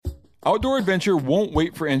Outdoor adventure won't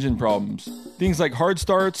wait for engine problems. Things like hard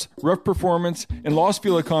starts, rough performance, and lost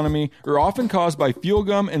fuel economy are often caused by fuel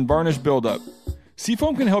gum and varnish buildup.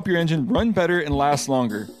 Seafoam can help your engine run better and last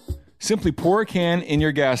longer. Simply pour a can in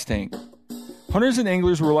your gas tank. Hunters and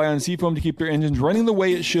anglers rely on Seafoam to keep their engines running the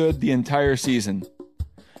way it should the entire season.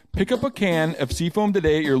 Pick up a can of Seafoam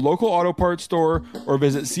today at your local auto parts store or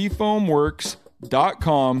visit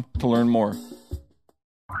SeafoamWorks.com to learn more.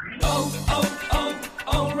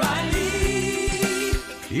 O'Reilly!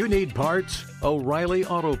 You need parts? O'Reilly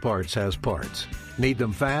Auto Parts has parts. Need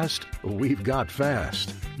them fast? We've got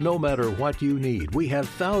fast. No matter what you need, we have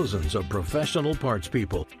thousands of professional parts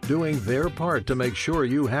people doing their part to make sure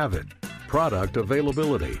you have it. Product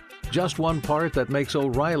availability. Just one part that makes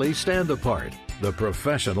O'Reilly stand apart. The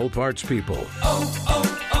professional parts people.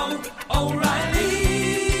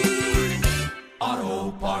 O'Reilly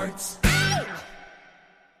Auto Parts.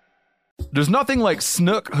 There's nothing like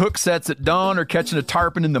snook hook sets at dawn or catching a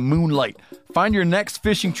tarpon in the moonlight. Find your next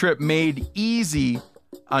fishing trip made easy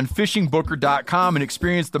on fishingbooker.com and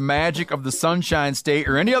experience the magic of the Sunshine State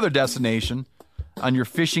or any other destination on your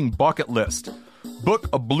fishing bucket list. Book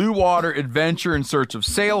a blue water adventure in search of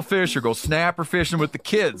sailfish or go snapper fishing with the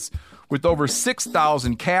kids. With over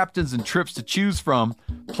 6,000 captains and trips to choose from,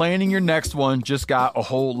 planning your next one just got a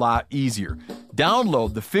whole lot easier.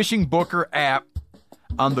 Download the Fishing Booker app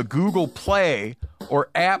on the Google Play or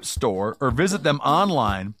App Store or visit them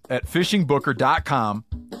online at fishingbooker.com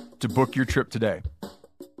to book your trip today.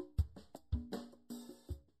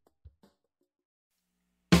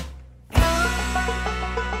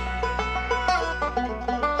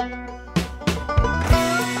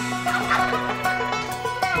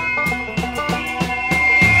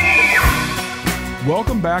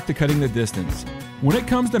 Welcome back to Cutting the Distance. When it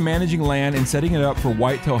comes to managing land and setting it up for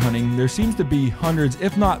whitetail hunting, there seems to be hundreds,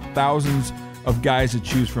 if not thousands, of guys to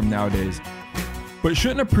choose from nowadays. But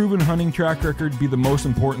shouldn't a proven hunting track record be the most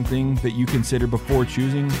important thing that you consider before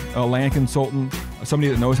choosing a land consultant,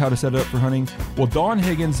 somebody that knows how to set it up for hunting? Well, Don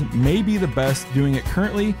Higgins may be the best doing it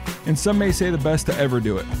currently, and some may say the best to ever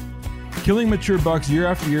do it. Killing mature bucks year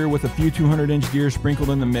after year with a few 200-inch deer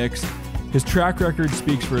sprinkled in the mix, his track record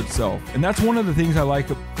speaks for itself. And that's one of the things I like,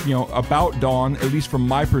 about Don, at least from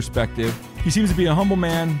my perspective. He seems to be a humble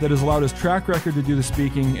man that has allowed his track record to do the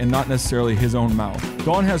speaking and not necessarily his own mouth.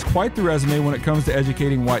 Don has quite the resume when it comes to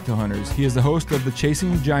educating whitetail hunters. He is the host of the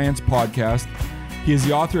Chasing Giants podcast. He is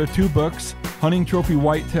the author of 2 books, Hunting Trophy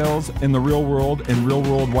Whitetails in the Real World and Real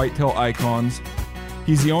World Whitetail Icons.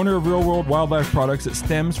 He's the owner of Real World Wildlife Products that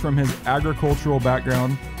stems from his agricultural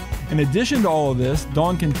background. In addition to all of this,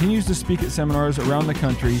 Don continues to speak at seminars around the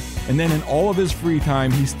country, and then in all of his free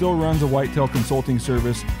time, he still runs a whitetail consulting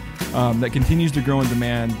service that continues to grow in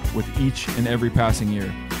demand with each and every passing year.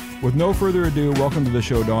 With no further ado, welcome to the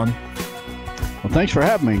show, Don. Well, thanks for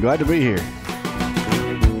having me. Glad to be here.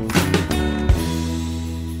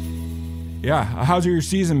 Yeah, how's your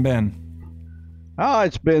season been? Oh,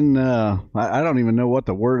 it's been, I don't even know what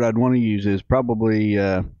the word I'd want to use is. Probably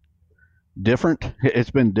different. It's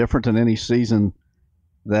been different than any season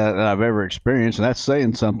that I've ever experienced, and that's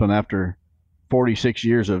saying something after 46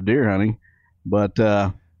 years of deer hunting. But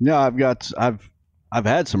I've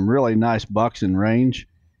had some really nice bucks in range.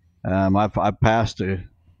 I've passed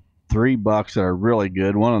 3 bucks that are really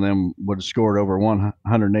good. One of them would have scored over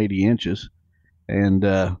 180 inches, and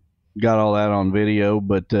got all that on video.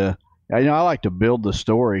 But I like to build the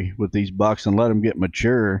story with these bucks and let them get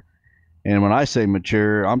mature. And when I say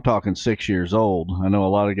mature, I'm talking 6 years old. I know a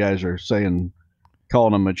lot of guys are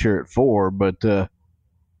calling them mature at 4, but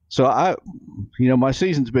so my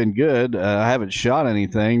season's been good. I haven't shot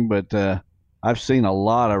anything, but I've seen a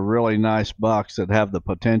lot of really nice bucks that have the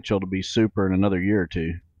potential to be super in another year or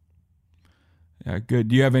 2. Yeah, good.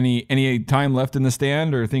 Do you have any time left in the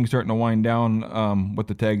stand, or are things starting to wind down with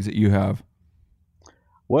the tags that you have?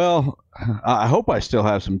 Well, I hope I still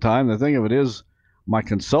have some time. The thing of it is, my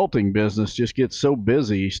consulting business just gets so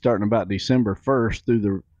busy starting about December 1st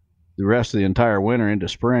through the rest of the entire winter into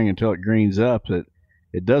spring until it greens up that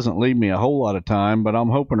it doesn't leave me a whole lot of time, but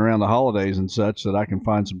I'm hoping around the holidays and such that I can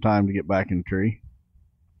find some time to get back in the tree.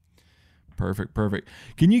 Perfect.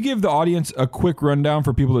 Can you give the audience a quick rundown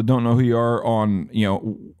for people that don't know who you are on,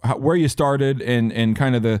 where you started and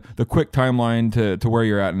kind of the quick timeline to where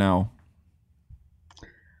you're at now?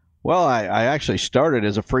 Well, I actually started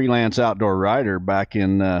as a freelance outdoor writer back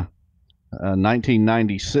in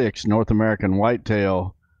 1996. North American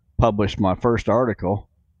Whitetail published my first article.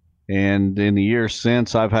 And in the years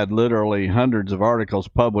since, I've had literally hundreds of articles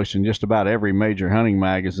published in just about every major hunting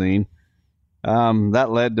magazine.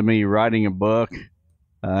 That led to me writing a book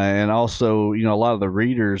And also, a lot of the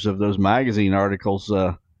readers of those magazine articles,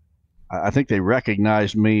 I think they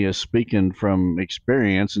recognized me as speaking from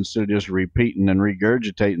experience instead of just repeating and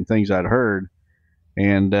regurgitating things I'd heard.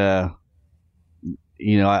 And I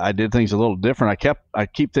did things a little different. I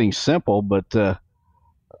keep things simple, but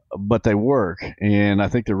they work. And I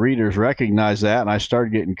think the readers recognize that. And I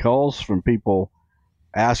started getting calls from people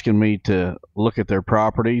asking me to look at their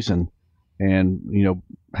properties and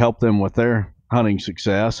help them with their hunting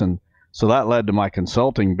success. And so that led to my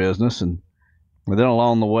consulting business. And then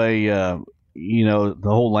along the way, the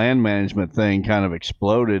whole land management thing kind of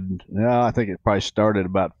exploded. I think it probably started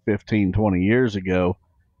about 15, 20 years ago.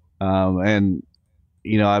 And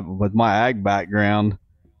with my ag background,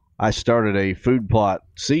 I started a food plot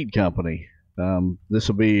seed company. We're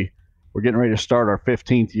getting ready to start our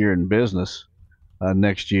 15th year in business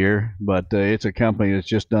next year, but it's a company that's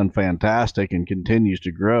just done fantastic and continues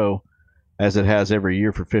to grow as it has every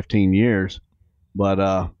year for 15 years.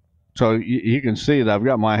 But so you can see that I've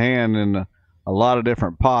got my hand in a lot of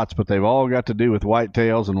different pots, but they've all got to do with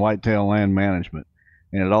whitetails and whitetail land management.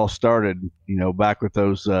 And it all started, back with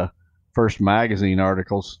those first magazine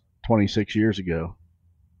articles 26 years ago.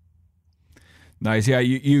 Nice. Yeah,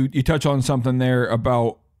 you touch on something there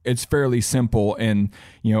about it's fairly simple, and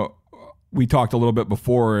we talked a little bit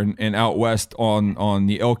before and out west on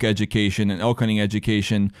the elk education and elk hunting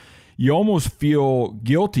education. You almost feel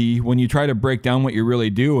guilty when you try to break down what you really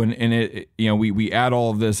do, and it we add all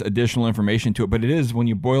of this additional information to it, but it is, when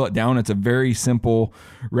you boil it down, it's a very simple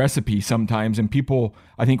recipe sometimes, and people,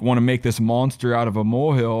 I think, want to make this monster out of a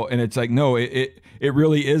molehill, and it's like, no, it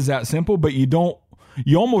really is that simple, but you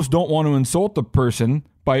almost don't want to insult the person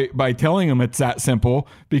by telling them it's that simple,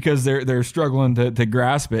 because they're struggling to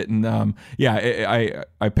grasp it. And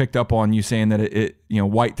I picked up on you saying that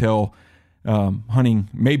whitetail hunting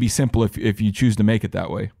may be simple if you choose to make it that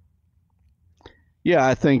way. Yeah,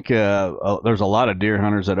 I think there's a lot of deer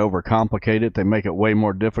hunters that overcomplicate it. They make it way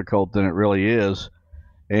more difficult than it really is.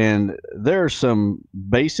 And there are some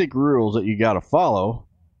basic rules that you got to follow.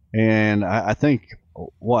 And I think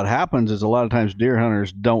what happens is a lot of times deer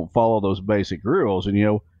hunters don't follow those basic rules.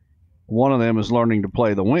 And, one of them is learning to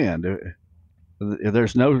play the wind.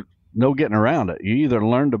 There's no getting around it. You either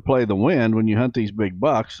learn to play the wind when you hunt these big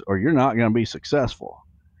bucks, or you're not going to be successful.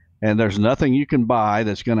 And there's nothing you can buy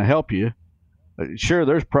that's going to help you. Sure,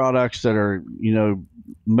 there's products that are,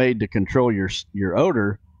 made to control your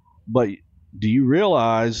odor, but do you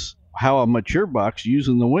realize how a mature buck's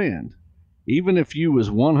using the wind? Even if you was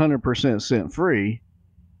 100% scent free,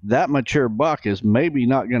 that mature buck is maybe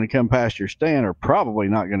not going to come past your stand, or probably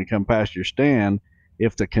not going to come past your stand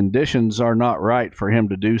if the conditions are not right for him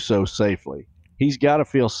to do so safely. He's got to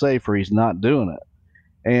feel safe or he's not doing it.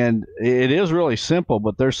 And it is really simple,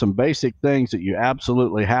 but there's some basic things that you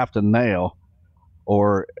absolutely have to nail,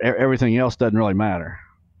 or everything else doesn't really matter.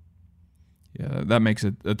 Yeah, that makes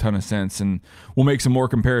a ton of sense, and we'll make some more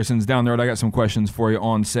comparisons down the road. I got some questions for you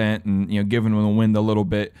on scent and giving them the wind a little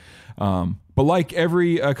bit. But like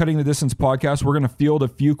every Cutting the Distance podcast, we're going to field a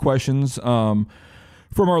few questions from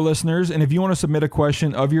our listeners, and if you want to submit a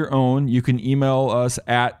question of your own, you can email us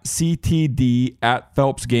at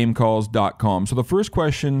ctd@phelpsgamecalls.com. So the first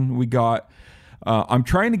question we got, I'm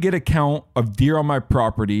trying to get a count of deer on my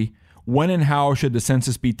property. When and how should the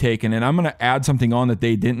census be taken? And I'm going to add something on that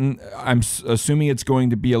they didn't. I'm assuming it's going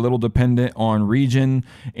to be a little dependent on region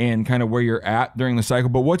and kind of where you're at during the cycle.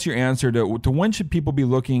 But what's your answer to when should people be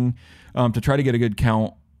looking to try to get a good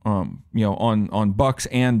count, on bucks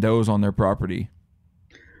and does on their property?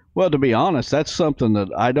 Well, to be honest, that's something that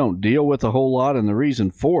I don't deal with a whole lot. And the reason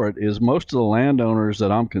for it is most of the landowners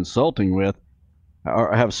that I'm consulting with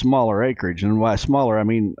have smaller acreage, and by smaller I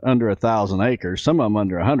mean under 1,000 acres. Some of them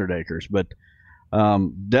under 100 acres, but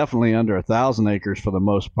definitely under 1,000 acres for the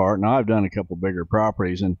most part. Now I've done a couple bigger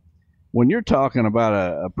properties, and when you're talking about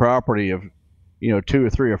a property of 2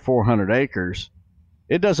 or 3 or 400 acres,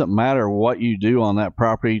 it doesn't matter what you do on that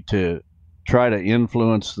property to try to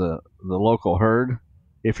influence the local herd.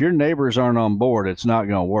 If your neighbors aren't on board, it's not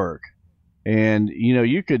going to work. And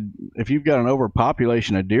you could, if you've got an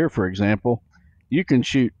overpopulation of deer, for example, you can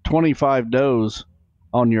shoot 25 does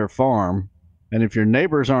on your farm, and if your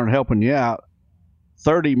neighbors aren't helping you out,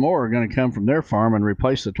 30 more are going to come from their farm and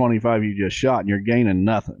replace the 25 you just shot, and you're gaining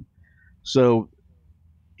nothing. So,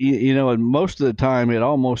 and most of the time it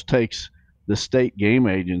almost takes the state game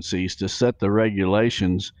agencies to set the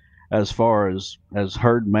regulations as far as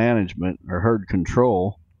herd management or herd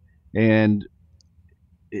control. And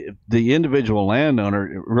the individual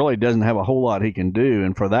landowner really doesn't have a whole lot he can do,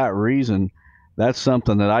 and for that reason, that's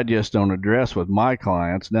something that I just don't address with my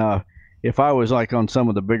clients. Now, if I was like on some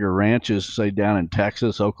of the bigger ranches, say down in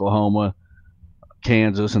Texas, Oklahoma,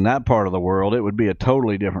 Kansas, and that part of the world, it would be a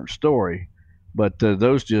totally different story. But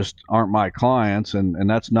those just aren't my clients, and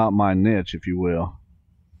that's not my niche, if you will.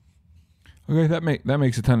 Okay, that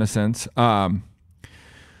makes a ton of sense. The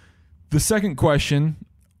second question,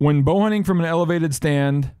 when bow hunting from an elevated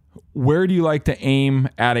stand, where do you like to aim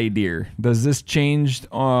at a deer? Does this change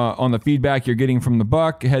on the feedback you're getting from the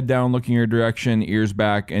buck, head down, looking your direction, ears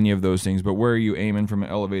back, any of those things? But where are you aiming from an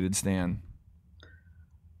elevated stand?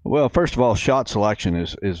 Well, first of all, shot selection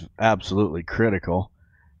is absolutely critical.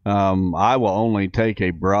 I will only take a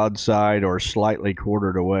broadside or slightly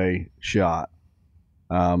quartered away shot.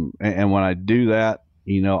 And when I do that,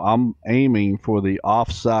 I'm aiming for the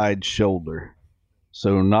offside shoulder.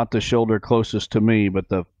 So not the shoulder closest to me, but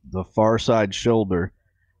the far side shoulder.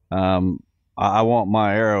 I want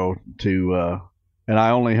my arrow to, and I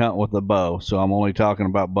only hunt with a bow, so I'm only talking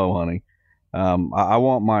about bow hunting. I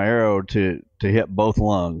want my arrow to hit both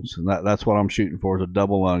lungs, and that's what I'm shooting for, is a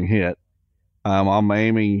double lung hit. I'm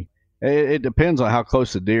aiming. It depends on how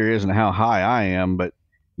close the deer is and how high I am, but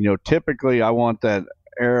typically I want that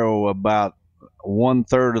arrow about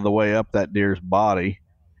 1/3 of the way up that deer's body,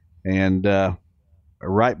 and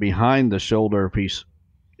right behind the shoulder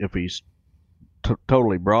if he's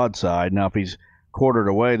totally broadside. Now if he's quartered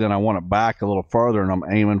away, then I want it back a little farther, and I'm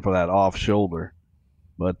aiming for that off shoulder.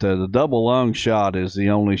 But the double lung shot is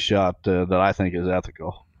the only shot that I think is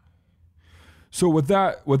ethical. So with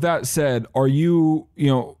that said, are you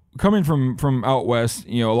coming from out west?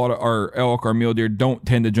 A lot of our elk, our mule deer don't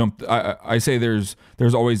tend to jump. I say there's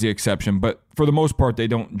always the exception, but for the most part, they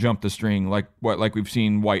don't jump the string like we've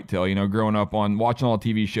seen whitetail. Growing up on watching all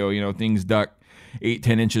TV show, things duck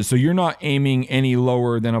 8-10 inches. So you're not aiming any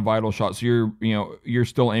lower than a vital shot. So you're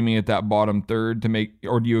still aiming at that bottom third to make,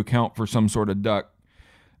 or do you account for some sort of duck?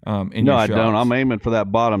 No, I don't. I'm aiming for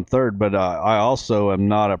that bottom third, but I also am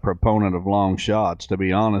not a proponent of long shots. To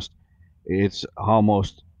be honest, it's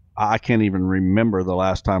almost, I can't even remember the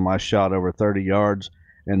last time I shot over 30 yards,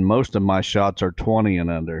 and most of my shots are 20 and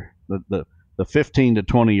under. The 15 to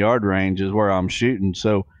 20 yard range is where I'm shooting.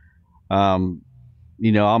 So, I'm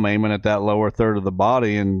aiming at that lower third of the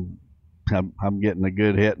body, and I'm getting a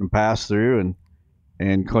good hit and pass through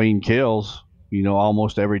and clean kills,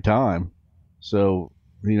 almost every time. So,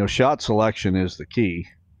 shot selection is the key.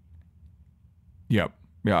 Yep.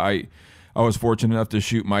 Yeah, I was fortunate enough to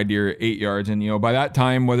shoot my deer at 8 yards, and by that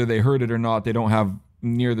time, whether they heard it or not, they don't have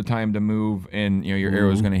near the time to move, and your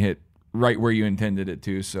arrow is going to hit right where you intended it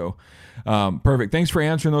to. So perfect. Thanks for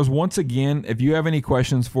answering those. Once again, if you have any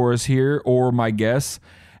questions for us here or my guests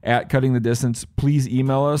at Cutting the Distance, please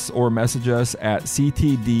email us or message us at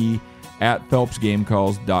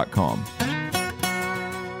ctd@phelpsgamecalls.com.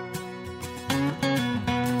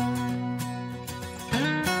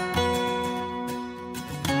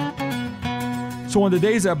 So on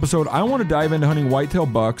today's episode, I want to dive into hunting whitetail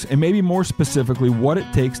bucks, and maybe more specifically what it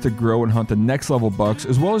takes to grow and hunt the next level bucks,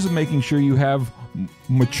 as well as making sure you have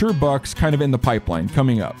mature bucks kind of in the pipeline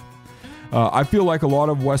coming up. I feel like a lot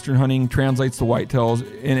of Western hunting translates to whitetails.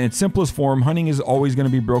 In its simplest form, hunting is always going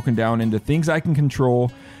to be broken down into things I can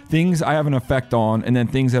control, things I have an effect on, and then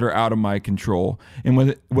things that are out of my control.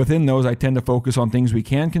 And within those, I tend to focus on things we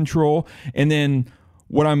can control, and then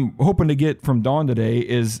what I'm hoping to get from Don today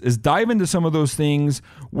is dive into some of those things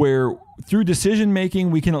where through decision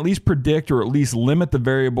making we can at least predict or at least limit the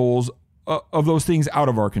variables of those things out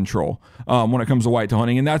of our control when it comes to whitetail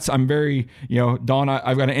hunting. And that's, I'm very, Don,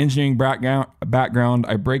 I've got an engineering background.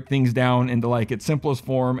 I break things down into like its simplest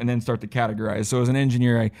form and then start to categorize. So as an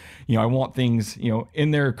engineer, I want things,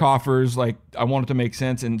 in their coffers, like I want it to make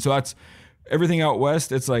sense. And so that's everything out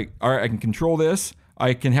west. It's like, all right, I can control this.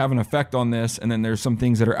 I can have an effect on this, and then there's some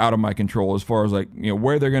things that are out of my control as far as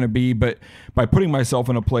where they're going to be. But by putting myself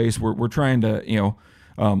in a place where we're trying to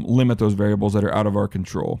limit those variables that are out of our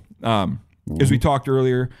control. As we talked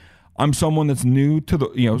earlier, I'm someone that's new to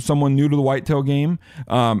the someone new to the whitetail game,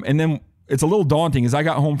 and then it's a little daunting. As I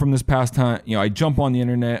got home from this past time, I jump on the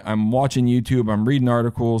internet, I'm watching YouTube, I'm reading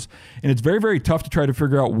articles, and it's very, very tough to try to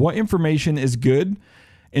figure out what information is good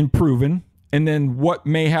and proven, and then what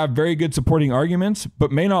may have very good supporting arguments,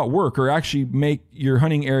 but may not work or actually make your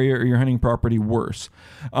hunting area or your hunting property worse.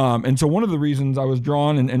 And so one of the reasons I was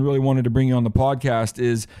drawn and really wanted to bring you on the podcast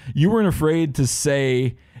is you weren't afraid to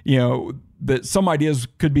say, that some ideas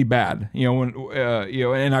could be bad,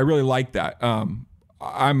 and I really like that.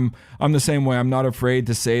 I'm the same way. I'm not afraid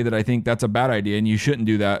to say that I think that's a bad idea, and you shouldn't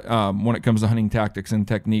do that when it comes to hunting tactics and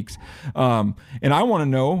techniques. And I want to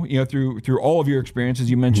know, through all of your experiences,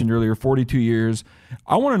 you mentioned earlier, 42 years.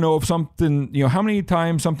 I want to know if something, how many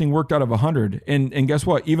times something worked out of 100. And guess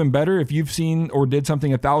what? Even better, if you've seen or did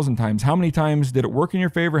something 1,000 times, how many times did it work in your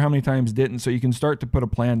favor? How many times didn't? So you can start to put a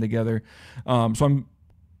plan together. So I'm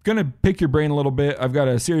going to pick your brain a little bit. I've got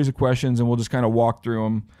a series of questions, and we'll just kind of walk through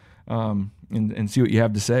them. And see what you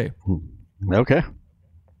have to say. Okay.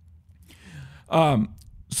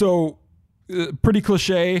 So pretty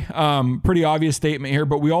cliche, pretty obvious statement here,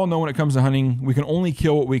 but we all know when it comes to hunting, we can only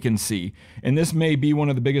kill what we can see. And this may be one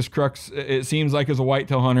of the biggest crux, it seems like, as a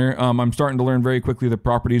whitetail hunter. I'm starting to learn very quickly the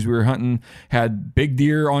properties we were hunting had big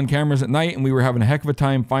deer on cameras at night, and we were having a heck of a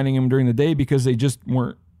time finding them during the day because they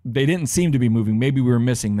didn't seem to be moving. Maybe we were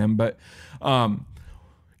missing them, but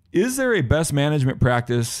is there a best management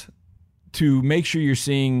practice to make sure you're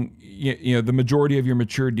seeing the majority of your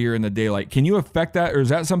mature deer in the daylight? Can you affect that, or is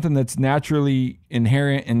that something that's naturally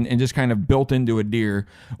inherent and just kind of built into a deer?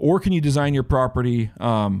 Or can you design your property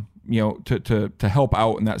to help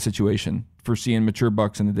out in that situation for seeing mature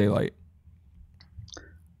bucks in the daylight?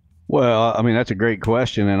 Well, I mean, that's a great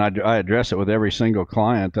question, and I address it with every single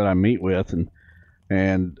client that I meet with,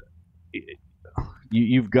 and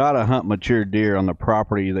you've got to hunt mature deer on the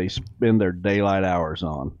property they spend their daylight hours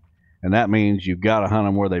on. And that means you've got to hunt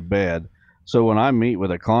them where they bed. So when I meet with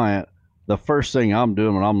a client, the first thing I'm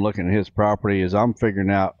doing when I'm looking at his property is I'm figuring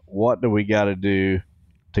out what do we got to do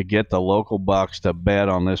to get the local bucks to bed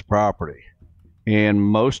on this property. And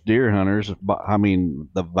most deer hunters, I mean,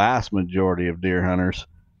 the vast majority of deer hunters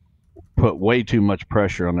put way too much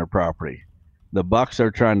pressure on their property. The bucks they're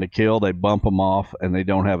trying to kill, they bump them off and they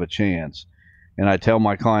don't have a chance. And I tell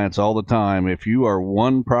my clients all the time, if you are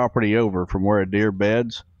one property over from where a deer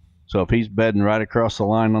beds, so if he's bedding right across the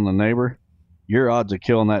line on the neighbor, your odds of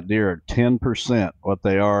killing that deer are 10% what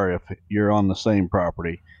they are if you're on the same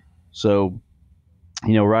property. So,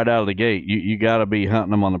 right out of the gate, you got to be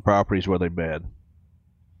hunting them on the properties where they bed.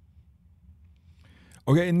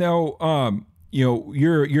 Okay, now,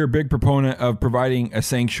 you're a big proponent of providing a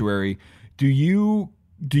sanctuary.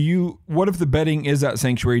 What if the bedding is that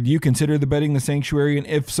sanctuary? Do you consider the bedding the sanctuary? And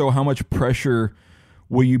if so, how much pressure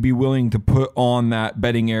will you be willing to put on that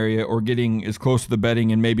bedding area, or getting as close to the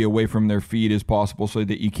bedding and maybe away from their feed as possible so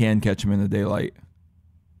that you can catch them in the daylight?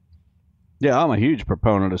 Yeah, I'm a huge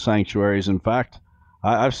proponent of sanctuaries. In fact,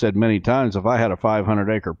 I've said many times, if I had a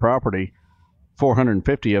 500-acre property,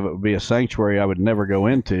 450 of it would be a sanctuary I would never go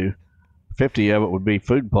into. 50 of it would be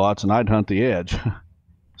food plots, and I'd hunt the edge.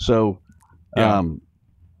 So, yeah.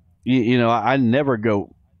 I never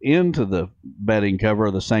go into the bedding cover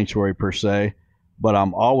of the sanctuary per se, but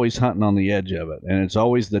I'm always hunting on the edge of it, and it's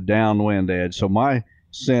always the downwind edge. So my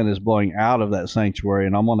scent is blowing out of that sanctuary,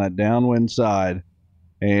 and I'm on that downwind side,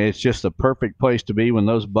 and it's just the perfect place to be when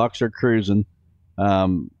those bucks are cruising.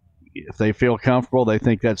 If they feel comfortable, they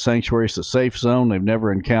think that sanctuary is a safe zone. They've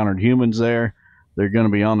never encountered humans there. They're going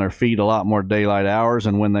to be on their feet a lot more daylight hours,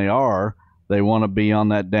 and when they are, they want to be on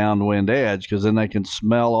that downwind edge because then they can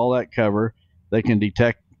smell all that cover. They can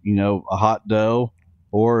detect, a hot doe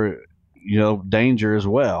or danger as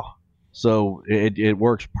well. So it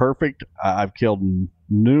works perfect. I've killed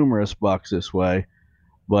numerous bucks this way,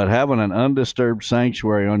 but having an undisturbed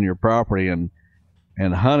sanctuary on your property and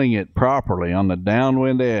hunting it properly on the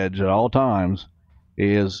downwind edge at all times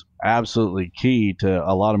is absolutely key to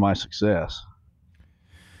a lot of my success.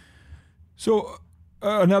 So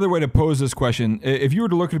another way to pose this question, if you were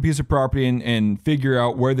to look at a piece of property and figure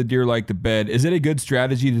out where the deer like to bed, is it a good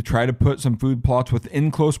strategy to try to put some food plots within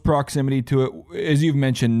close proximity to it? As you've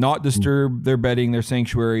mentioned, not disturb their bedding, their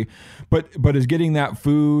sanctuary, but is getting that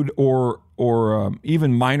food or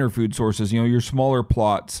even minor food sources, your smaller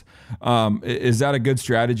plots, is that a good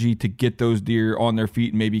strategy to get those deer on their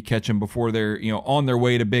feet and maybe catch them before they're, on their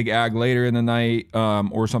way to big ag later in the night,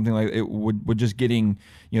 or something like it? Would just getting,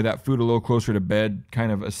 that food a little closer to bed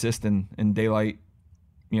kind of assist in daylight,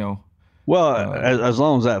 Well, as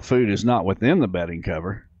long as that food is not within the bedding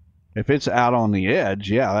cover. If it's out on the edge,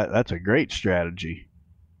 yeah, that's a great strategy.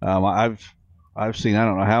 I've seen, I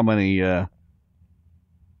don't know how many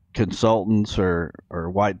consultants or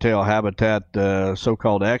whitetail habitat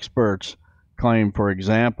so-called experts claim, for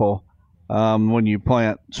example, when you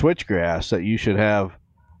plant switchgrass, that you should have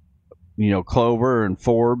clover and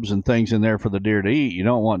forbs and things in there for the deer to eat. You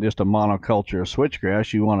don't want just a monoculture of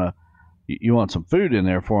switchgrass. You want some food in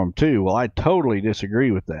there for them too. Well, I totally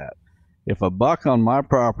disagree with that. If a buck on my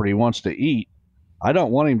property wants to eat, I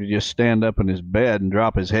don't want him to just stand up in his bed and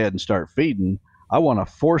drop his head and start feeding. I want to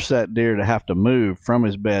force that deer to have to move from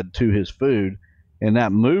his bed to his food, and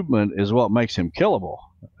that movement is what makes him killable.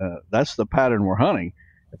 That's the pattern we're hunting.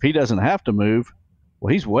 If he doesn't have to move,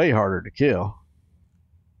 well, he's way harder to kill.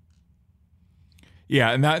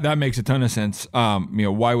 Yeah, and that makes a ton of sense.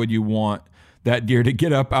 Why would you want that deer to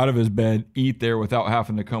get up out of his bed, eat there without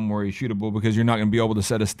having to come where he's shootable? Because you're not going to be able to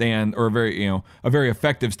set a stand, or a very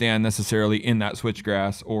effective stand necessarily in that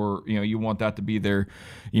switchgrass, or you want that to be their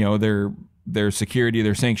security,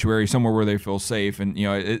 their sanctuary, somewhere where they feel safe. And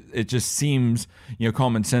it just seems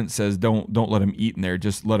common sense says don't let them eat in there,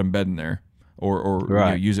 just let them bed in there, or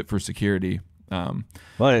right. Use it for security. Well,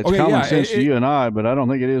 it's common sense to you and I, but I don't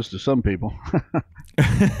think it is to some people.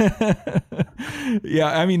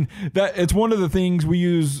 Yeah, I mean, that it's one of the things we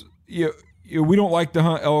use. We don't like to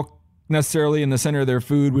hunt elk necessarily in the center of their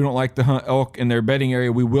food. We don't like to hunt elk in their bedding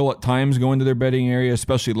area. We will at times go into their bedding area,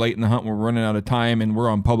 especially late in the hunt when we're running out of time and we're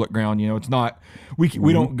on public ground. It's not we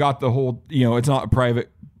don't got the whole it's not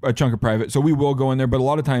a chunk of private, so we will go in there. But a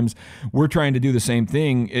lot of times we're trying to do the same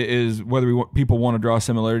thing, is whether people want to draw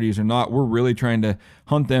similarities or not. We're really trying to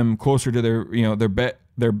hunt them closer to their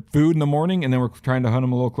food in the morning, and then we're trying to hunt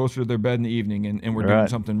them a little closer to their bed in the evening, and we're doing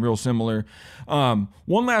something real similar.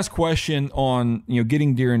 One last question on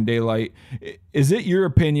getting deer in daylight. Is it your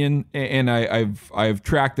opinion, and I've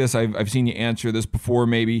tracked this, I've seen you answer this before,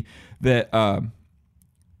 maybe, that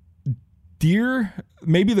deer,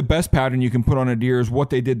 maybe the best pattern you can put on a deer is what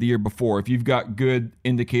they did the year before. If you've got good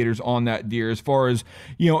indicators on that deer, as far as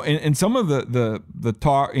and some of the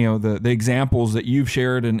talk, the examples that you've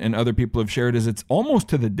shared and other people have shared, is it's almost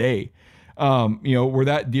to the day, where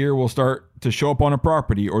that deer will start to show up on a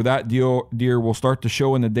property, or that deer will start to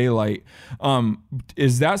show in the daylight.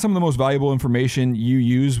 Is that some of the most valuable information you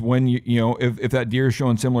use when if that deer is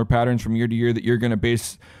showing similar patterns from year to year, that you're going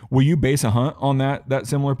to will you base a hunt on that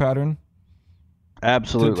similar pattern?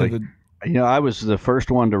 Absolutely. I was the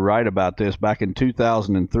first one to write about this back in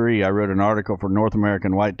 2003. I wrote an article for North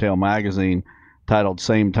American Whitetail Magazine titled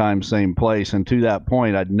 "Same Time, Same Place," and to that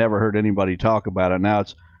point, I'd never heard anybody talk about it. Now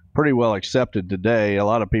it's pretty well accepted today. A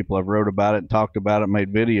lot of people have wrote about it, talked about it,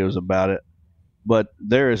 made videos about it. But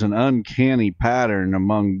there is an uncanny pattern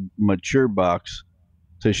among mature bucks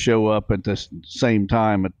to show up at the same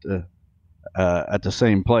time at the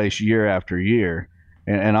same place year after year.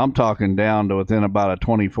 And I'm talking down to within about a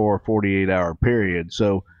 24, 48-hour period.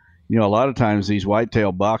 So, a lot of times these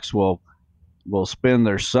whitetail bucks will spend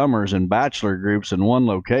their summers in bachelor groups in one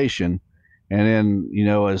location. And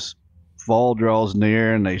then, as fall draws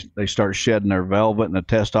near and they start shedding their velvet and the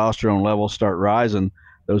testosterone levels start rising,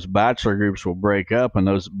 those bachelor groups will break up and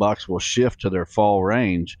those bucks will shift to their fall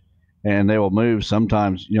range. And they will move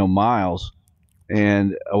sometimes, miles.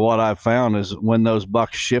 And what I've found is when those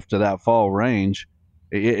bucks shift to that fall range,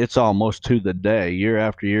 it's almost to the day, year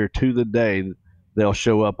after year, to the day, they'll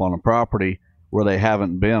show up on a property where they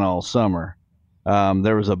haven't been all summer.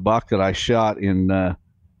 There was a buck that I shot in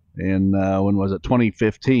when was it,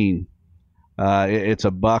 2015. It's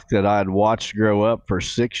a buck that I had watched grow up for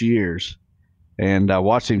 6 years, and I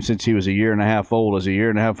watched him since he was a year and a half old. As a year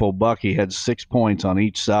and a half old buck, he had 6 points on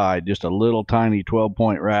each side, just a little tiny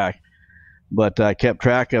 12-point rack. But I kept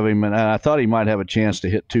track of him, and I thought he might have a chance to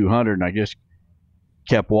hit 200, and I just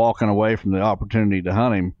kept walking away from the opportunity to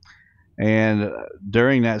hunt him. And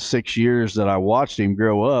during that 6 years that I watched him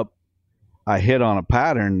grow up, I hit on a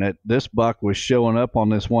pattern that this buck was showing up on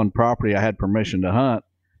this one property I had permission to hunt.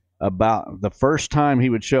 About the first time he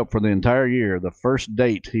would show up for the entire year, the first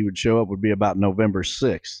date he would show up would be about November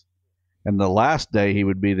 6th. And the last day he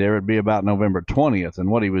would be there would be about November 20th. And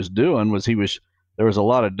what he was doing was there was a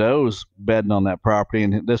lot of does bedding on that property,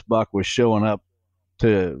 and this buck was showing up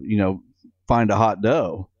to, find a hot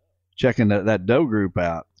doe, checking that doe group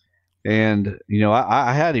out. And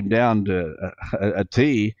I had him down to a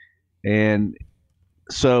T. And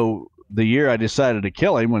so the year I decided to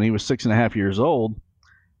kill him, when he was 6.5 years old,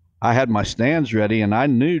 I had my stands ready, and I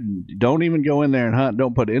knew, don't even go in there and hunt,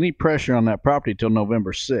 don't put any pressure on that property till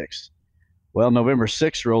November 6th. Well, November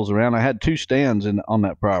 6th rolls around. I had 2 stands on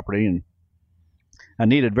that property, and I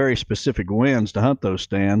needed very specific winds to hunt those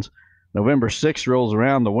stands. November 6th rolls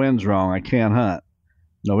around, the wind's wrong, I can't hunt.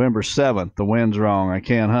 November 7th, the wind's wrong, I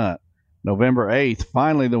can't hunt. November 8th,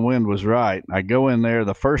 finally the wind was right. I go in there,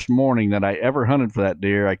 the first morning that I ever hunted for that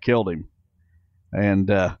deer, I killed him.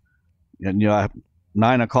 And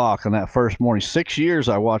 9 o'clock on that first morning, 6 years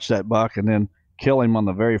I watched that buck and then kill him on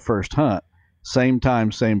the very first hunt. Same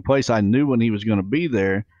time, same place. I knew when he was going to be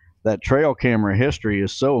there. That trail camera history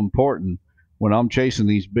is so important when I'm chasing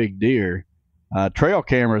these big deer. Trail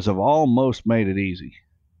cameras have almost made it easy.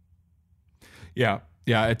 Yeah.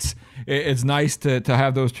 Yeah, it's nice to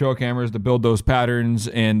have those trail cameras to build those patterns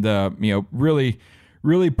and really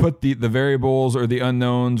put the variables or the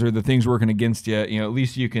unknowns or the things working against you. At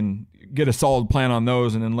least you can get a solid plan on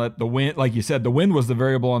those, and then let the wind, like you said, the wind was the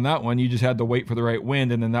variable on that one. You just had to wait for the right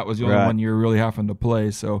wind, and then that was the only one you were really having to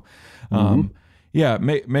play. So,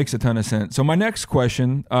 makes a ton of sense. So my next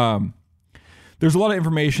question, there's a lot of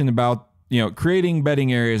information about creating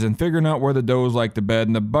bedding areas and figuring out where the does like to bed,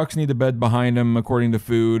 and the bucks need to bed behind them according to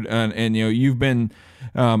food. And you've been,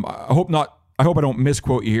 I hope I don't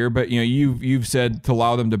misquote you here, but you've said to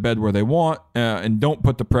allow them to bed where they want, and don't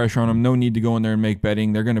put the pressure on them. No need to go in there and make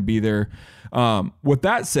bedding. They're going to be there. With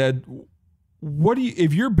that said,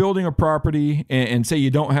 if you're building a property and say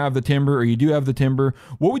you don't have the timber or you do have the timber,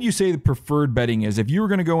 what would you say the preferred bedding is? If you were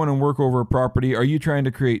going to go in and work over a property, are you trying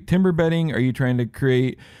to create timber bedding? Are you trying to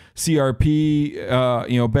create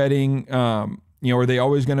CRP, bedding? Are they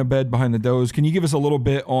always going to bed behind the does? Can you give us a little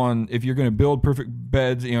bit on if you're going to build perfect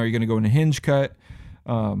beds, are you going to go in a hinge cut?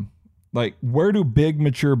 Where do big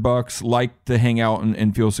mature bucks like to hang out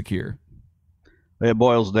and feel secure? It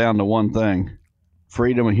boils down to one thing: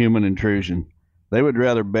 freedom of human intrusion. They would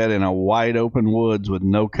rather bed in a wide open woods with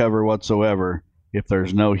no cover whatsoever if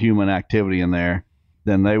there's no human activity in there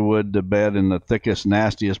than they would to bed in the thickest,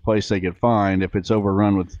 nastiest place they could find if it's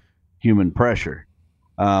overrun with human pressure.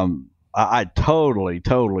 I totally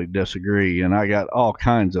disagree, and I got all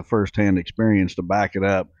kinds of firsthand experience to back it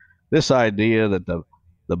up. This idea that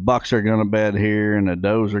the bucks are going to bed here and the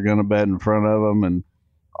does are going to bed in front of them and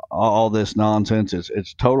all this nonsense,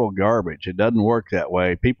 it's total garbage. It doesn't work that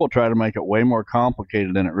way. People try to make it way more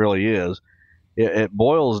complicated than it really is. It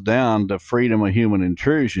boils down to freedom of human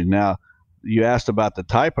intrusion. Now, you asked about the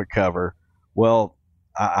type of cover. Well,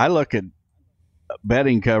 I look at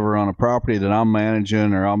bedding cover on a property that I'm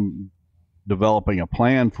managing or I'm developing a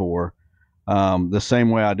plan for, the same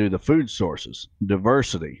way I do the food sources.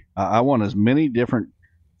 Diversity. I want as many different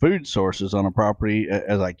food sources on a property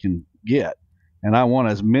as I can get, and I want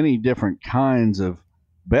as many different kinds of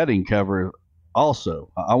bedding cover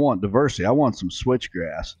also. I want diversity. I want some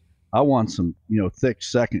switchgrass. I want some thick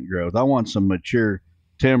second growth. I want some mature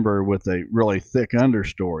timber with a really thick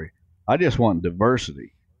understory. I just want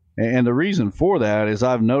diversity. And the reason for that is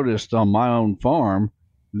I've noticed on my own farm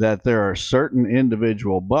that there are certain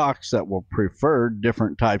individual bucks that will prefer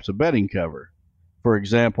different types of bedding cover. For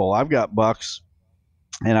example, I've got bucks,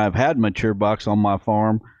 and I've had mature bucks on my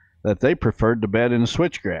farm that they preferred to bed in the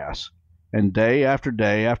switchgrass. And day after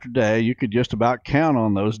day after day, you could just about count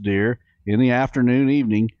on those deer in the afternoon,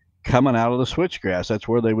 evening, coming out of the switchgrass. That's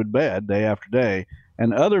where they would bed day after day.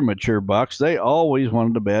 And other mature bucks, they always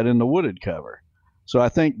wanted to bed in the wooded cover. So I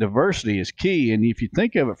think diversity is key. And if you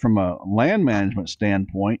think of it from a land management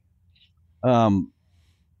standpoint, talk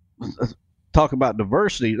about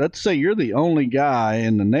diversity. Let's say you're the only guy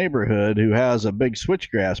in the neighborhood who has a big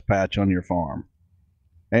switchgrass patch on your farm.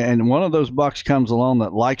 And one of those bucks comes along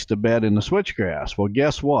that likes to bed in the switchgrass. Well,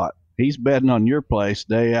 guess what? He's bedding on your place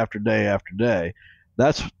day after day after day.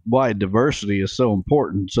 That's why diversity is so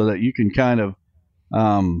important, so that you can kind of,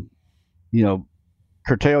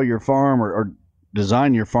 curtail your farm or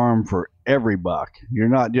design your farm for every buck. You're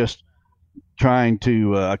not just trying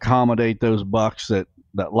to accommodate those bucks that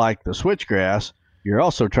like the switchgrass. You're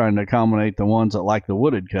also trying to accommodate the ones that like the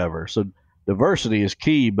wooded cover. So diversity is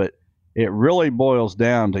key, but it really boils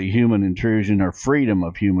down to human intrusion or freedom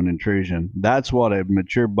of human intrusion. That's what a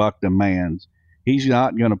mature buck demands. He's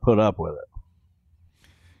not going to put up with it.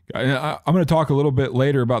 I'm going to talk a little bit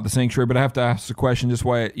later about the sanctuary, but I have to ask the question just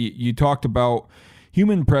why you talked about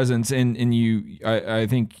human presence, and I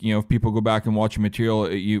think if people go back and watch your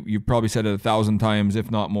material, you probably said it 1,000 times,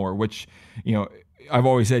 if not more. Which I've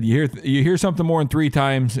always said you hear something more than 3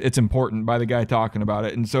 times, it's important by the guy talking about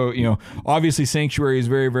it. And so obviously sanctuary is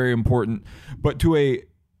very, very important. But to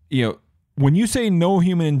when you say no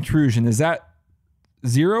human intrusion, is that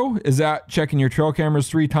 0? Is that checking your trail cameras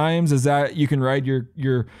 3 times? Is that you can ride your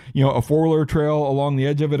a 4-wheeler trail along the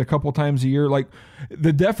edge of it a couple times a year? Like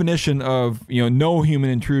the definition of no human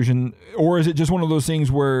intrusion, or is it just one of those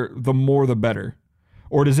things where the more the better,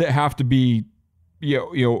 or does it have to be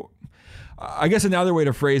I guess another way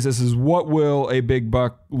to phrase this is, what will a big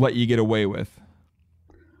buck let you get away with?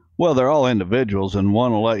 Well, they're all individuals, and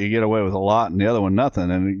one will let you get away with a lot and the other one nothing.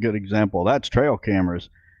 And a good example of that's trail cameras.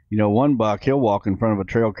 One buck, he'll walk in front of a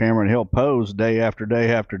trail camera and he'll pose day after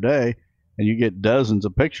day after day, and you get dozens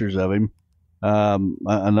of pictures of him.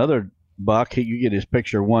 Another buck, you get his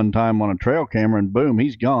picture one time on a trail camera and boom,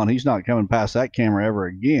 he's gone. He's not coming past that camera ever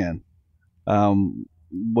again.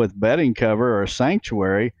 With bedding cover or a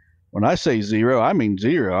sanctuary, when I say zero, I mean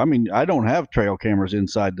zero. I mean, I don't have trail cameras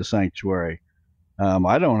inside the sanctuary.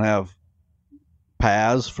 I don't have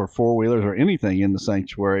paths for four-wheelers or anything in the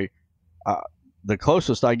sanctuary. The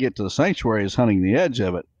closest I get to the sanctuary is hunting the edge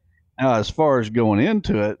of it. Now, as far as going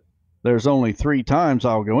into it, there's only 3 times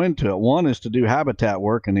I'll go into it. One is to do habitat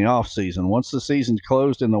work in the off season. Once the season's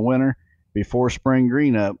closed in the winter, before spring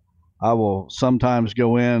green up, I will sometimes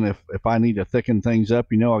go in if I need to thicken things up.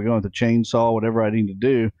 I'll go with the chainsaw, whatever I need to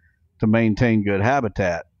do to maintain good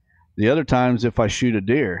habitat. The other times, if I shoot a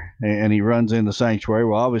deer and he runs in the sanctuary,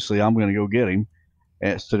 well, obviously I'm going to go get him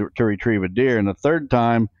to retrieve a deer. And the third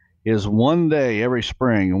time is one day every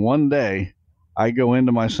spring, one day I go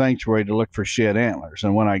into my sanctuary to look for shed antlers.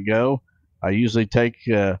 And when I go, I usually take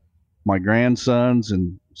my grandsons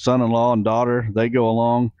and son-in-law and daughter. They go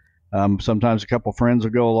along. Sometimes a couple friends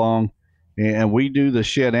will go along. And we do the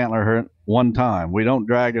shed antler hunt one time. We don't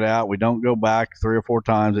drag it out. We don't go back 3 or 4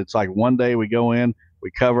 times. It's like one day we go in, we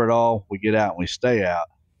cover it all, we get out, and we stay out.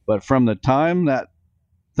 But from the time that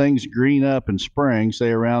things green up in spring,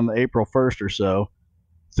 say around April 1st or so,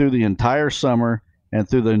 through the entire summer and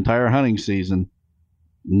through the entire hunting season,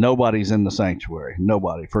 nobody's in the sanctuary.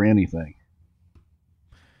 Nobody for anything.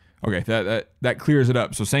 Okay, that clears it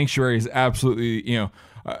up. So sanctuary is absolutely,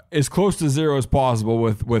 as close to zero as possible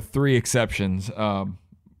with 3 exceptions.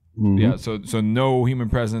 Yeah, so no human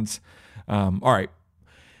presence. All right.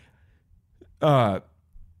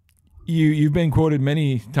 You've been quoted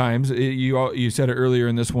many times. You said it earlier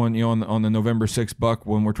in this one, on the November 6th buck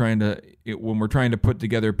when we're trying to put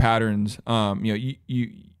together patterns. You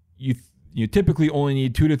typically only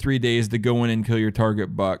need 2 to 3 days to go in and kill your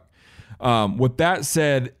target buck. With that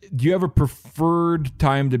said, do you have a preferred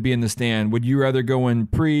time to be in the stand? Would you rather go in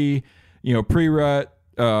pre-rut,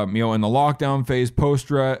 in the lockdown phase,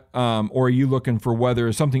 post-rut, or are you looking for weather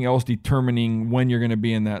or something else determining when you're going to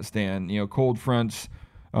be in that stand? Cold fronts,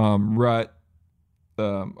 rut.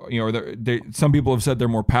 Some people have said they're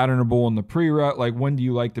more patternable in the pre-rut. Like, when do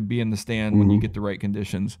you like to be in the stand when you get the right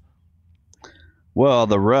conditions? Well,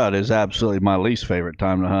 the rut is absolutely my least favorite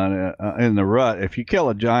time to hunt. In the rut, if you kill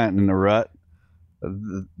a giant in the rut,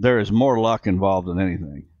 there is more luck involved than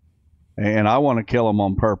anything. And I want to kill them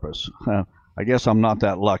on purpose. I guess I'm not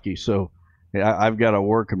that lucky, so I've got to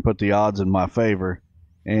work and put the odds in my favor.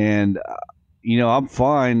 And, I'm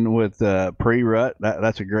fine with pre-rut.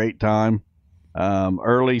 That's a great time.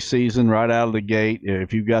 Early season, right out of the gate,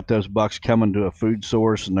 if you've got those bucks coming to a food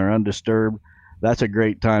source and they're undisturbed, that's a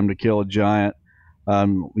great time to kill a giant.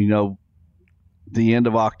 The end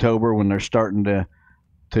of October when they're starting to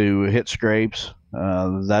hit scrapes,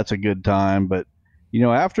 that's a good time. But,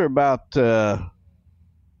 after about, say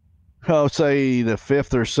the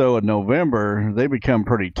 5th or so of November, they become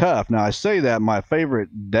pretty tough. Now, I say that my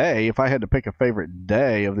favorite day, if I had to pick a favorite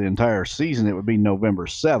day of the entire season, it would be November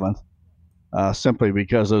 7th, simply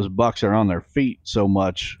because those bucks are on their feet so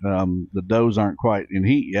much. The does aren't quite in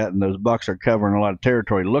heat yet, and those bucks are covering a lot of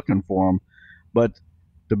territory looking for them. But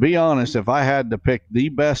to be honest, if I had to pick the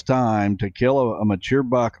best time to kill a mature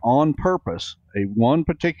buck on purpose, one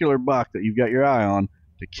particular buck that you've got your eye on,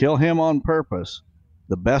 to kill him on purpose,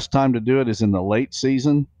 the best time to do it is in the late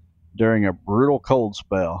season during a brutal cold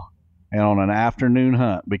spell and on an afternoon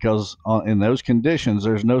hunt, because in those conditions,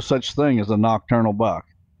 there's no such thing as a nocturnal buck.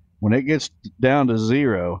 When it gets down to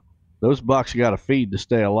zero, those bucks got to feed to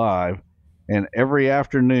stay alive. And every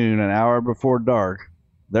afternoon, an hour before dark,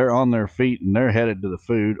 they're on their feet and they're headed to the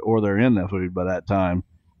food, or they're in the food by that time.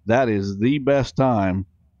 That is the best time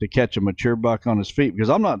to catch a mature buck on his feet, because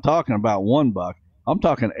I'm not talking about one buck. I'm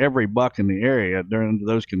talking every buck in the area during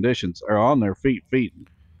those conditions are on their feet feeding.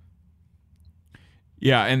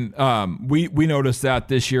 Yeah, and we noticed that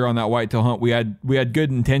this year on that whitetail hunt. We had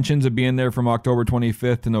good intentions of being there from October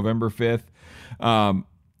 25th to November 5th.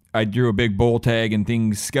 I drew a big bull tag,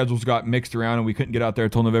 and schedules got mixed around, and we couldn't get out there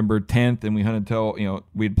until November 10th, and we hunted till,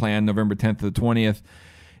 we'd planned November 10th to the 20th.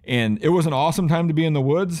 And it was an awesome time to be in the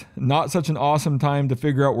woods, not such an awesome time to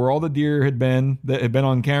figure out where all the deer had been that had been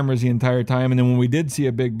on cameras the entire time. And then when we did see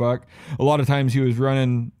a big buck, a lot of times he was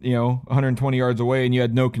running, 120 yards away, and you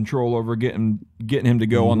had no control over getting him to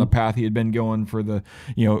go on the path he had been going for the,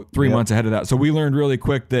 3 months ahead of that. So we learned really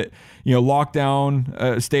quick that,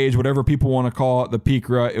 lockdown stage, whatever people want to call it, the peak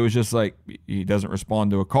rut, it was just like, he doesn't respond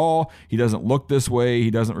to a call. He doesn't look this way. He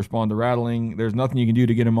doesn't respond to rattling. There's nothing you can do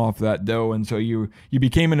to get him off that doe. And so you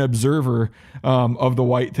became an observer of the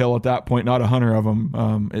whitetail at that point, not a hunter of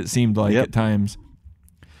them. It seemed like at times.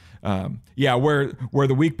 Yeah, where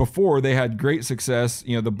the week before they had great success,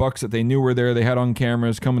 the bucks that they knew were there, they had on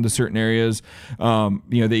cameras coming to certain areas.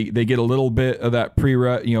 They get a little bit of that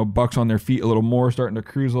pre-rut, bucks on their feet a little more, starting to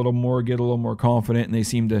cruise a little more, get a little more confident, and they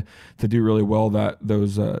seem to do really well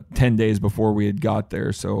those 10 days before we had got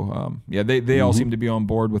there. So they all seem to be on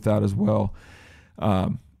board with that as well.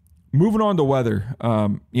 Moving on to weather,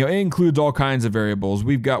 it includes all kinds of variables.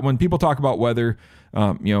 We've got, when people talk about weather,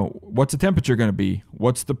 what's the temperature going to be?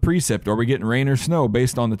 What's the precip? Are we getting rain or snow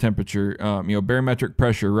based on the temperature? Barometric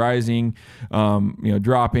pressure rising,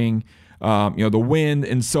 dropping, the wind,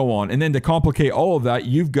 and so on. And then to complicate all of that,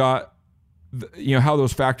 you've got how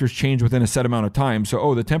those factors change within a set amount of time.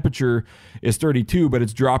 So, the temperature is 32, but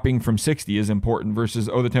it's dropping from 60 is important versus,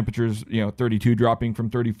 the temperature is, 32 dropping from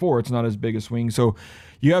 34. It's not as big a swing. So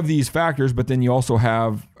you have these factors, but then you also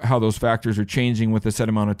have how those factors are changing with a set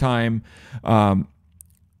amount of time.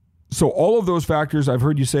 So all of those factors, I've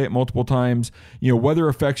heard you say it multiple times, weather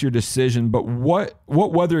affects your decision, but what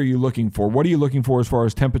weather are you looking for? What are you looking for as far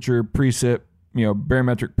as temperature, precip,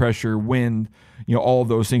 barometric pressure, wind, all of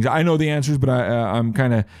those things? I know the answers, but I'm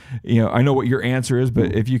kind of, I know what your answer is,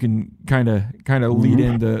 but if you can kind of lead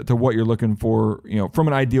into what you're looking for, from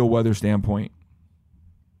an ideal weather standpoint.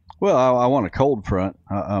 Well, I want a cold front.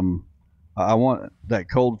 I want that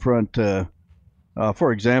cold front.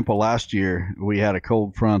 For example, last year we had a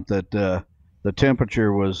cold front that the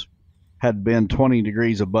temperature had been 20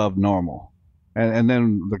 degrees above normal. And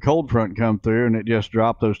then the cold front come through and it just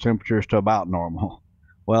dropped those temperatures to about normal.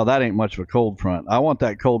 Well, that ain't much of a cold front. I want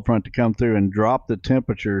that cold front to come through and drop the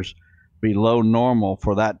temperatures below normal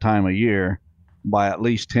for that time of year by at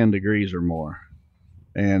least 10 degrees or more.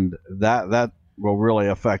 And that will really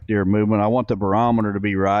affect deer movement. I want the barometer to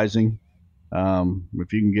be rising.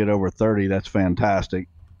 If you can get over 30, that's fantastic.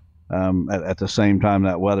 At the same time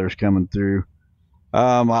that weather's coming through.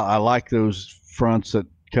 I like those fronts that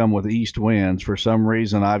come with east winds. For some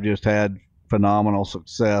reason, I've just had phenomenal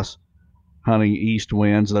success hunting east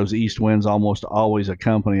winds. Those east winds almost always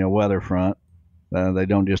accompany a weather front. They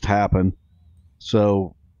don't just happen.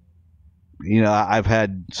 So, I've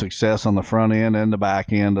had success on the front end and the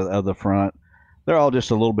back end of the front. They're all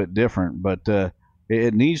just a little bit different, but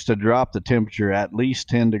it needs to drop the temperature at least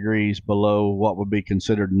 10 degrees below what would be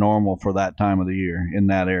considered normal for that time of the year in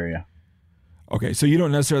that area. Okay, so you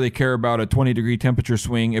don't necessarily care about a 20-degree temperature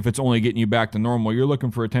swing if it's only getting you back to normal. You're looking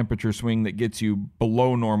for a temperature swing that gets you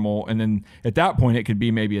below normal, and then at that point it could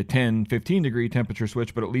be maybe a 10, 15-degree temperature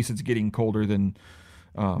switch, but at least it's getting colder than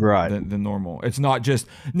normal. It's not just...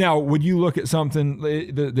 Now, would you look at something,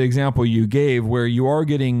 the example you gave, where you are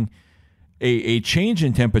getting a change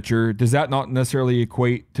in temperature? Does that not necessarily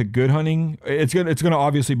equate to good hunting? It's gonna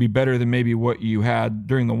obviously be better than maybe what you had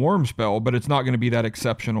during the warm spell, but it's not going to be that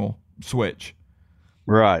exceptional switch.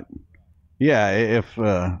 Right. Yeah, if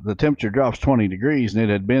the temperature drops 20 degrees and it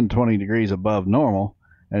had been 20 degrees above normal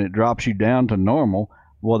and it drops you down to normal,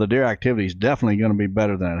 well, the deer activity is definitely going to be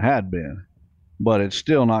better than it had been. But it's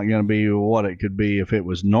still not going to be what it could be if it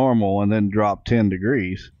was normal and then dropped 10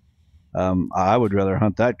 degrees. I would rather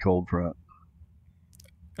hunt that cold front.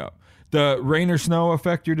 The rain or snow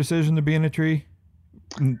affect your decision to be in a tree?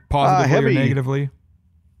 Positively or negatively?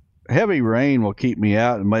 Heavy rain will keep me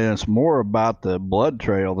out, and it's more about the blood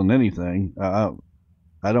trail than anything. I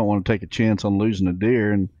don't want to take a chance on losing a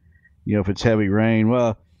deer, and if it's heavy rain,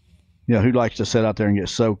 well, who likes to sit out there and get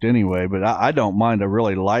soaked anyway? But I don't mind a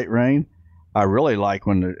really light rain. I really like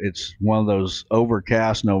when it's one of those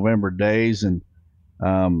overcast November days and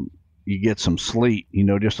you get some sleet,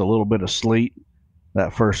 just a little bit of sleet.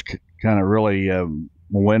 That first kind of really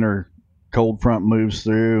winter cold front moves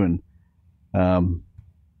through, and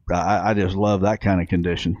I just love that kind of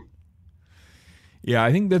condition. Yeah,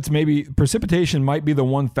 I think that's maybe precipitation might be the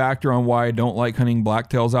one factor on why I don't like hunting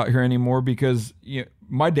blacktails out here anymore, because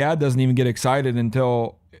my dad doesn't even get excited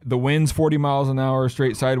until the wind's 40 miles an hour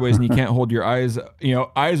straight sideways and you can't hold your eyes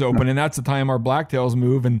open, and that's the time our blacktails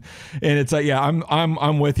move, and it's like, yeah,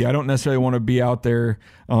 I'm with you. I don't necessarily want to be out there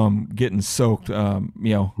getting soaked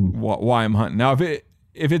while I'm hunting. Now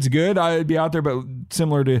if it's good, I'd be out there, but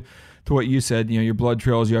similar to what you said, your blood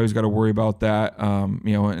trails, you always got to worry about that.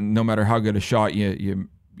 And no matter how good a shot you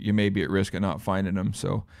may be at risk of not finding them.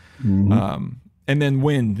 So, and then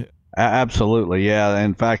wind. Absolutely, yeah.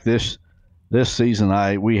 In fact, this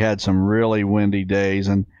season we had some really windy days,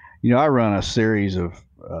 and I run a series of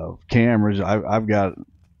cameras. I've got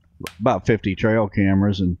about 50 trail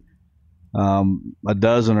cameras, and a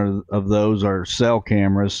dozen of those are cell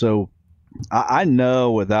cameras. So I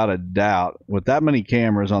know without a doubt, with that many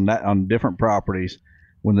cameras on different properties,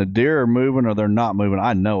 when the deer are moving or they're not moving,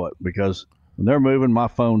 I know it, because When they're moving, my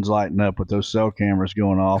phone's lighting up with those cell cameras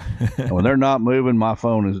going off. And when they're not moving, my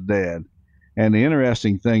phone is dead. And the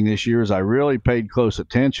interesting thing this year is I really paid close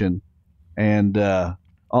attention. And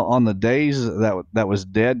on the days that was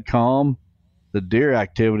dead calm, the deer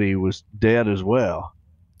activity was dead as well.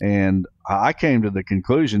 And I came to the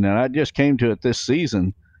conclusion, and I just came to it this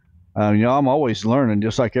season. I'm always learning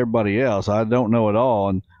just like everybody else. I don't know it all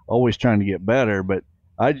and always trying to get better. But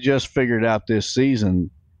I just figured out this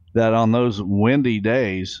season that on those windy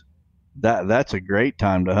days, that's a great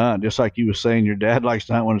time to hunt. Just like you were saying, your dad likes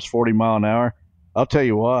to hunt when it's 40 mile an hour. I'll tell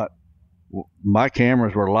you what, my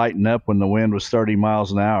cameras were lighting up when the wind was 30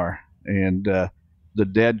 miles an hour. And the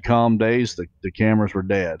dead calm days, the cameras were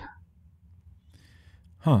dead.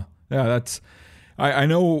 Huh. Yeah, that's... I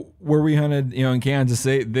know where we hunted, in Kansas,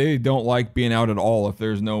 they don't like being out at all if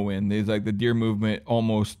there's no wind. It's like the deer movement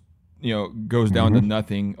almost, goes down to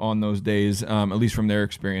nothing on those days, at least from their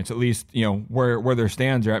experience. At least, where their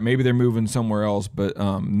stands are at. Maybe they're moving somewhere else, but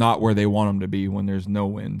not where they want them to be when there's no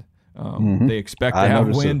wind. They expect to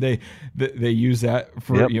have wind. They use that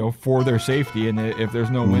for for their safety, and if there's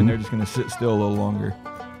no wind, they're just going to sit still a little longer.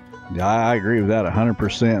 Yeah, I agree with that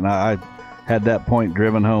 100%. I had that point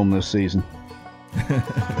driven home this season.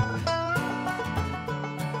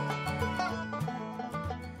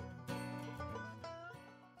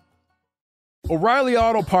 O'Reilly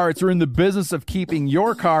Auto Parts are in the business of keeping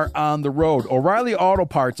your car on the road. O'Reilly Auto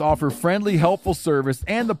Parts offer friendly, helpful service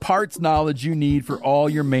and the parts knowledge you need for all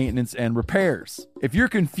your maintenance and repairs. If you're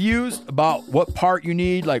confused about what part you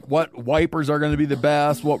need, like what wipers are going to be the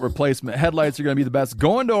best, what replacement headlights are going to be the best,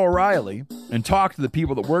 go into O'Reilly and talk to the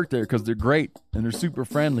people that work there, because they're great and they're super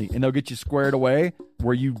friendly, and they'll get you squared away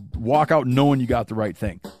where you walk out knowing you got the right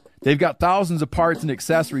thing. They've got thousands of parts and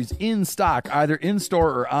accessories in stock, either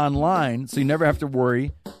in-store or online, so you never have to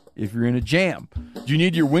worry if you're in a jam. Do you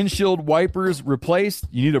need your windshield wipers replaced?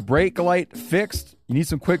 You need a brake light fixed? You need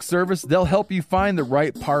some quick service? They'll help you find the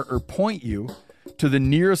right part or point you to the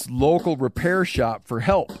nearest local repair shop for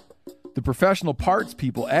help. The professional parts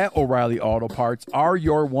people at O'Reilly Auto Parts are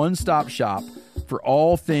your one-stop shop for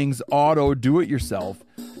all things auto do-it-yourself,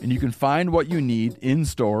 and you can find what you need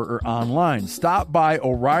in-store or online. Stop by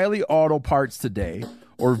O'Reilly Auto Parts today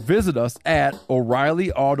or visit us at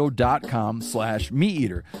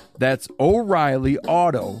O'ReillyAuto.com/MeatEater. That's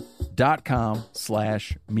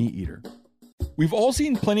O'ReillyAuto.com/MeatEater. We've all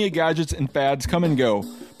seen plenty of gadgets and fads come and go,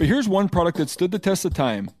 but here's one product that stood the test of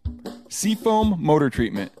time: Seafoam Motor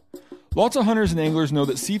Treatment. Lots of hunters and anglers know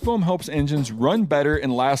that Seafoam helps engines run better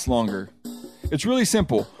and last longer. It's really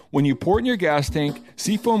simple. When you pour it in your gas tank,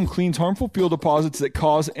 Seafoam cleans harmful fuel deposits that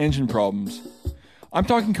cause engine problems. I'm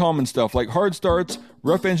talking common stuff like hard starts,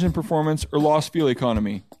 rough engine performance, or lost fuel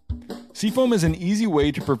economy. Seafoam is an easy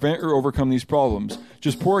way to prevent or overcome these problems.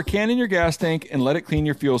 Just pour a can in your gas tank and let it clean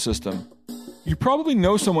your fuel system. You probably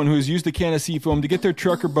know someone who has used a can of Seafoam to get their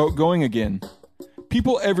truck or boat going again.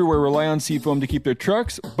 People everywhere rely on Seafoam to keep their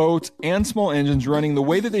trucks, boats, and small engines running the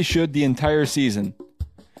way that they should the entire season.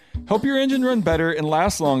 Help your engine run better and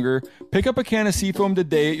last longer. Pick up a can of Seafoam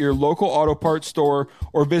today at your local auto parts store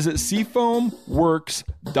or visit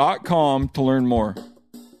SeafoamWorks.com to learn more.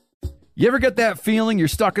 You ever get that feeling you're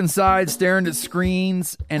stuck inside staring at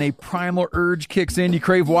screens and a primal urge kicks in? You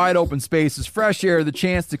crave wide open spaces, fresh air, the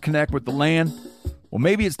chance to connect with the land? Well,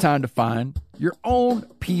 maybe it's time to find your own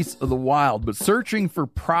piece of the wild, but searching for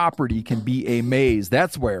property can be a maze.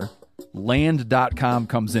 That's where Land.com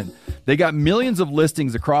comes in. They got millions of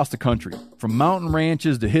listings across the country, from mountain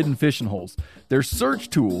ranches to hidden fishing holes. Their search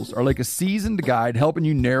tools are like a seasoned guide helping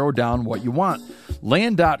you narrow down what you want.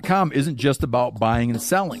 Land.com isn't just about buying and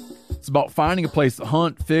selling. It's about finding a place to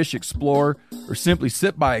hunt, fish, explore, or simply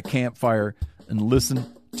sit by a campfire and listen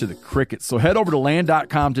to the crickets. So head over to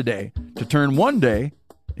Land.com today to turn one day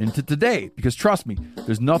into today, because trust me,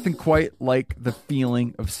 there's nothing quite like the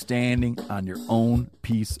feeling of standing on your own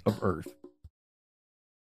piece of earth.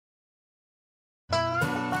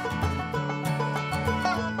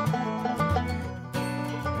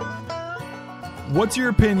 What's your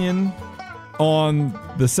opinion on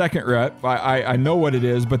the second rut? I know what it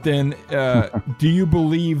is, but then do you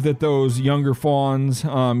believe that those younger fawns,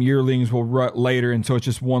 yearlings, will rut later, and so it's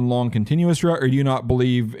just one long continuous rut, or do you not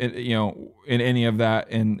believe in any of that,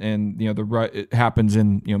 and the rut it happens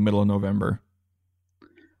in middle of November?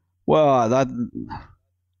 Well,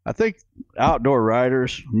 I think outdoor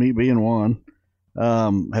riders, me being one,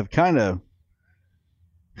 have kind of,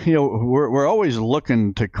 we're always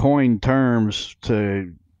looking to coin terms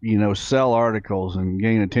to sell articles and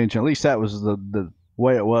gain attention. At least that was the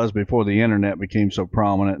way it was before the internet became so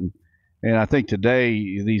prominent. And I think today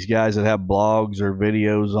these guys that have blogs or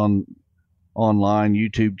videos on online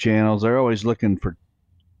YouTube channels. They're always looking for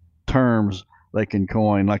terms they can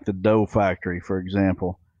coin, like the doe factory, for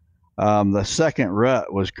example. The second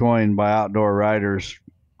rut was coined by outdoor writers,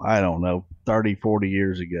 I don't know, 30, 40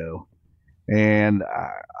 years ago. And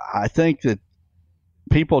I think that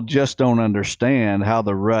people just don't understand how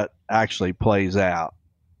the rut actually plays out.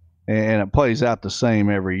 And it plays out the same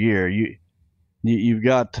every year. You've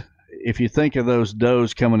got, if you think of those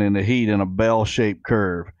does coming into heat in a bell-shaped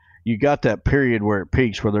curve, you got that period where it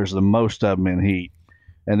peaks, where there's the most of them in heat.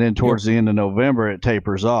 And then towards the end of November, it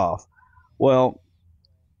tapers off. Well,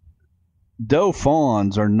 doe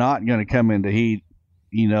fawns are not going to come into heat,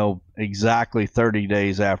 exactly 30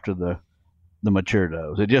 days after the mature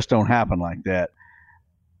does. It just don't happen like that.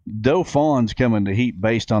 Doe fawns come into heat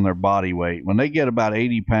based on their body weight. When they get about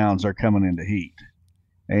 80 pounds, they're coming into heat.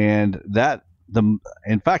 And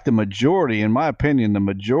in fact, the majority, in my opinion, the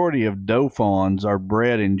majority of doe fawns are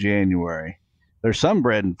bred in January. There's some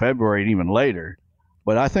bred in February and even later.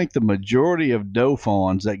 But I think the majority of doe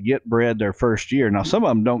fawns that get bred their first year, now some of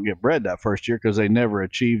them don't get bred that first year because they never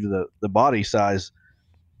achieved the body size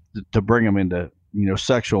to bring them into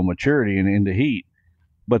sexual maturity and into heat.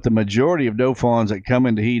 But the majority of doe fawns that come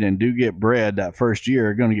into heat and do get bred that first year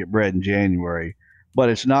are going to get bred in January. But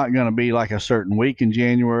it's not going to be like a certain week in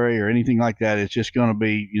January or anything like that. It's just going to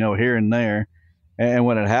be, here and there. And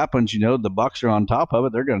when it happens, the bucks are on top of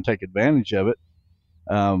it. They're going to take advantage of it.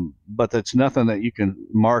 But that's nothing that you can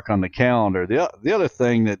mark on the calendar. The other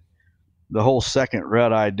thing that the whole second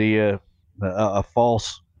rut idea, a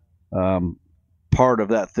false part of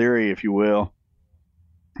that theory, if you will,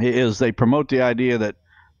 is they promote the idea that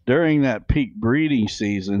during that peak breeding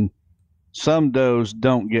season, some does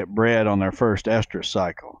don't get bred on their first estrus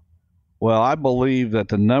cycle. Well, I believe that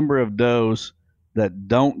the number of does that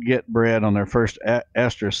don't get bred on their first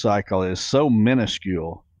estrus cycle is so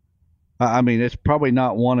minuscule. I mean, it's probably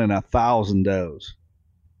not 1 in 1,000 does.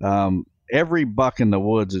 Every buck in the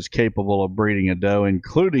woods is capable of breeding a doe,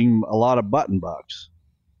 including a lot of button bucks.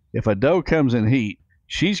 If a doe comes in heat,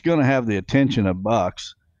 she's going to have the attention of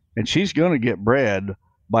bucks, and she's going to get bred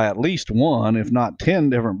by at least 1, if not 10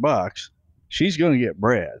 different bucks. She's going to get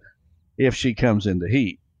bred if she comes into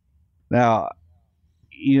heat. Now,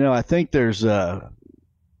 I think there's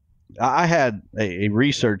I had a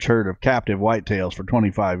research herd of captive whitetails for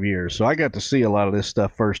 25 years, so I got to see a lot of this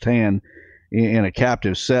stuff firsthand in a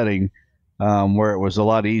captive setting where it was a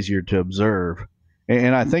lot easier to observe.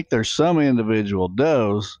 And I think there's some individual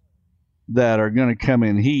does that are going to come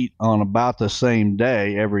in heat on about the same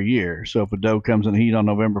day every year. So if a doe comes in heat on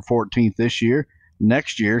November 14th this year,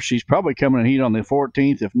 next year she's probably coming in heat on the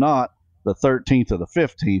 14th, if not the 13th or the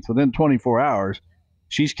 15th. Within 24 hours,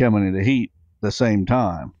 she's coming into heat the same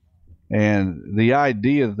time. And the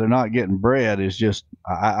idea that they're not getting bred is just,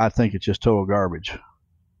 I think it's just total garbage.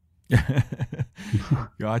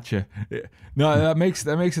 Gotcha. No, that makes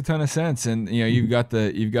a ton of sense. And you've got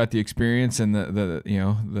the experience and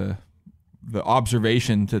the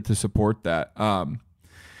observation to support that.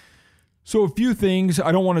 So a few things.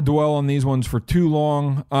 I don't want to dwell on these ones for too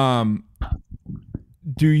long.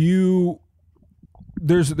 There's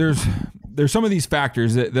some of these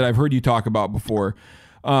factors that I've heard you talk about before.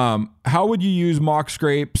 How would you use mock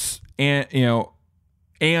scrapes and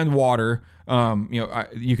water?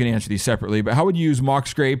 You can answer these separately, but how would you use mock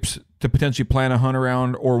scrapes to potentially plan a hunt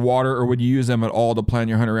around, or water, or would you use them at all to plan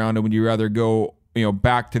your hunt around? And would you rather go,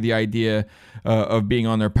 back to the idea of being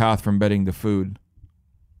on their path from bedding to food?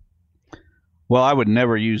 Well, I would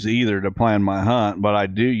never use either to plan my hunt, but I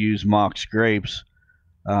do use mock scrapes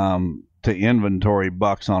to inventory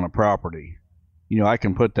bucks on a property. I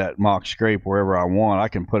can put that mock scrape wherever I want. I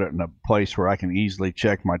can put it in a place where I can easily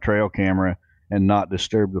check my trail camera and not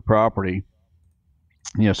disturb the property.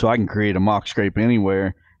 So I can create a mock scrape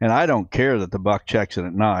anywhere, and I don't care that the buck checks it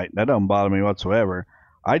at night. That doesn't bother me whatsoever.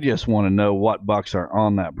 I just want to know what bucks are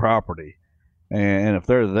on that property. And if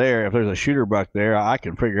they're there, if there's a shooter buck there, I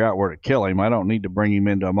can figure out where to kill him. I don't need to bring him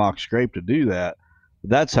into a mock scrape to do that.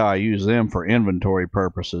 That's how I use them for inventory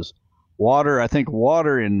purposes. Water, I think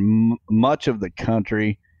water in much of the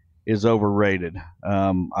country is overrated.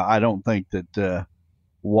 I don't think that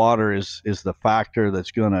water is the factor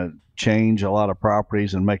that's going to change a lot of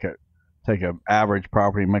properties and take an average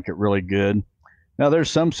property and make it really good. Now,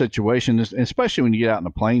 there's some situations, especially when you get out in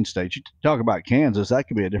the plain states. You talk about Kansas, that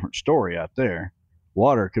could be a different story out there.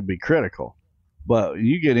 Water could be critical. But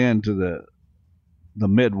you get into the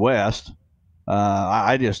Midwest,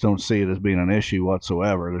 I just don't see it as being an issue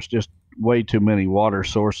whatsoever. There's just way too many water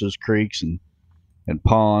sources, creeks and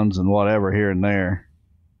ponds and whatever here and there.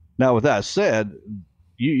 Now, with that said,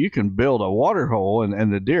 you can build a water hole,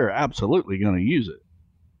 and the deer are absolutely going to use it,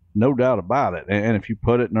 no doubt about it. And if you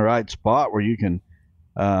put it in the right spot where you can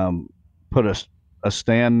put a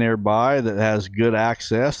stand nearby that has good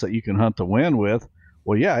access that you can hunt the wind with,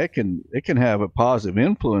 well, yeah, it can have a positive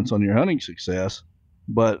influence on your hunting success.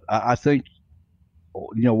 But I think,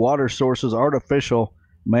 water sources, artificial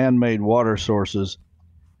man-made water sources,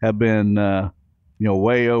 have been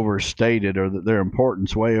way overstated, or their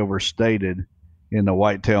importance way overstated in the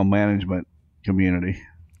whitetail management community.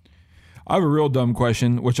 I have a real dumb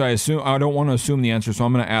question, which I don't want to assume the answer, so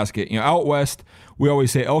I'm going to ask it. Out west, we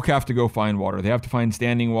always say elk have to go find water. They have to find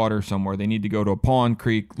standing water somewhere. They need to go to a pond,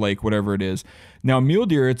 creek, lake, whatever it is. Now, mule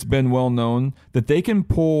deer, it's been well known that they can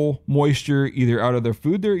pull moisture either out of the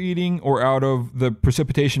food they're eating or out of the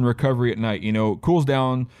precipitation recovery at night. It cools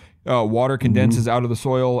down, water condenses out of the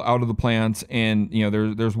soil, out of the plants, and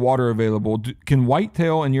there's water available. Can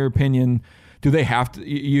whitetail, in your opinion, do they have to?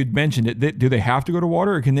 You'd mentioned it. Do they have to go to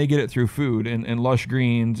water, or can they get it through food and lush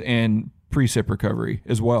greens and precip recovery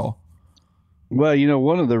as well? Well,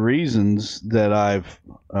 one of the reasons that I've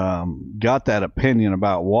got that opinion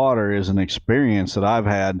about water is an experience that I've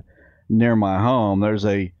had near my home. There's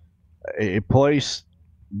a place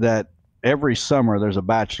that every summer there's a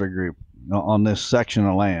bachelor group on this section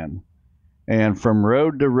of land, and from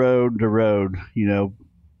road to road to road,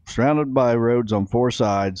 surrounded by roads on four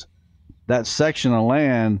sides, that section of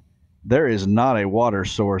land, there is not a water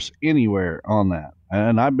source anywhere on that.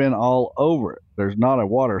 And I've been all over it. There's not a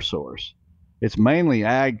water source. It's mainly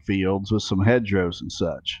ag fields with some hedgerows and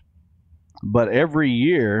such. But every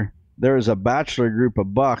year, there is a bachelor group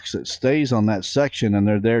of bucks that stays on that section, and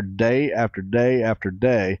they're there day after day after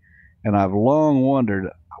day. And I've long wondered,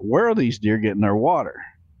 where are these deer getting their water?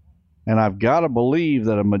 And I've got to believe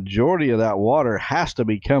that a majority of that water has to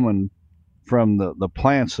be coming from the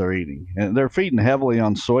plants they're eating. And they're feeding heavily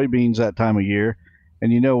on soybeans that time of year.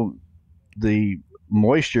 And the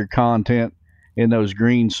moisture content in those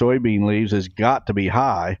green soybean leaves has got to be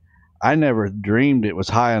high. I never dreamed it was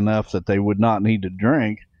high enough that they would not need to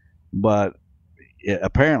drink, but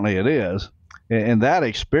apparently it is. And that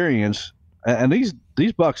experience, and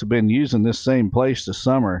these bucks have been using this same place this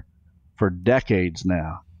summer for decades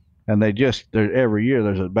now. And every year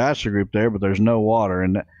there's a bachelor group there, but there's no water.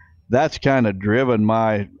 And that's kind of driven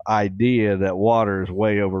my idea that water is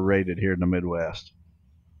way overrated here in the Midwest.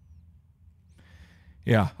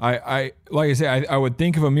 Yeah, I like I say, I would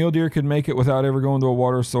think if a mule deer could make it without ever going to a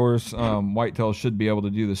water source, whitetail should be able to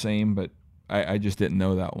do the same, but I just didn't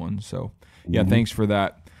know that one. So, yeah, Thanks for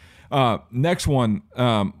that. Next one,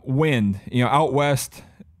 wind. Out west,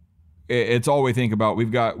 it's all we think about. We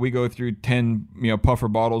go through 10 puffer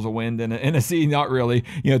bottles of wind in a season. Not really,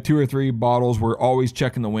 2 or 3 bottles. We're always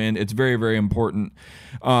checking the wind. It's very, very important.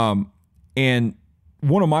 And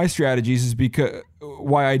one of my strategies is because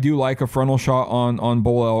why I do like a frontal shot on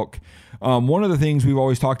bull elk. One of the things we've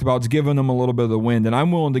always talked about is giving them a little bit of the wind, and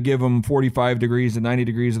I'm willing to give them 45 degrees to 90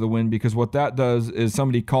 degrees of the wind, because what that does is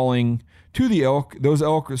somebody calling to the elk. Those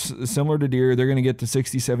elk are similar to deer. They're going to get to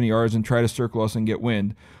 60, 70 yards and try to circle us and get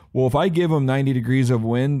wind. Well, if I give them 90 degrees of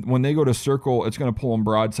wind, when they go to circle, it's going to pull them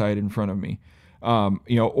broadside in front of me.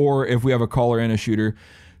 Or if we have a caller and a shooter.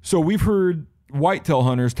 So we've heard whitetail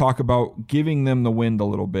hunters talk about giving them the wind a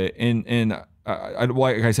little bit. And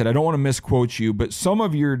like I said, I don't want to misquote you, but some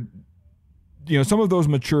of those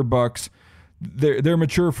mature bucks, they're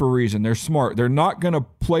mature for a reason. They're smart. They're not going to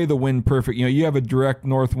play the wind perfect. You have a direct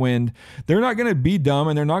north wind. They're not going to be dumb,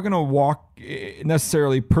 and they're not going to walk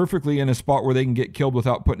necessarily perfectly in a spot where they can get killed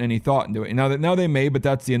without putting any thought into it. Now they may, but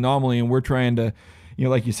that's the anomaly, and we're trying to,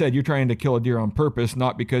 like you said, you're trying to kill a deer on purpose,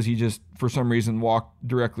 not because he just for some reason walked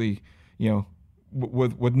directly,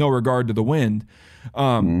 with no regard to the wind.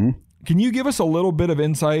 Can you give us a little bit of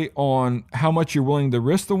insight on how much you're willing to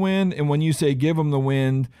risk the wind? And when you say give them the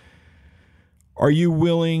wind, are you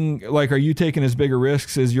taking as big a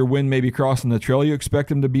risks as your wind maybe crossing the trail you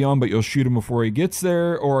expect him to be on, but you'll shoot him before he gets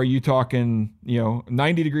there? Or are you talking,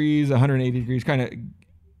 90 degrees, 180 degrees, kind of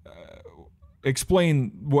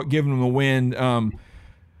explain what giving them the wind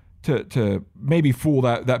to maybe fool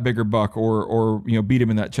that bigger buck or beat him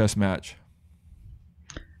in that chess match?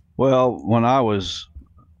 Well, when I was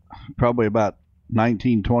probably about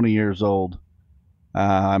 19, 20 years old,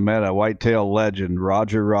 I met a whitetail legend,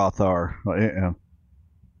 Roger Rothar.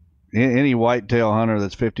 Any whitetail hunter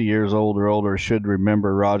that's 50 years old or older should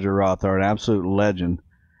remember Roger Rothar, an absolute legend.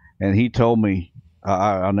 And he told me,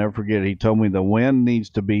 I'll never forget it, he told me the wind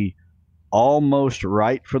needs to be almost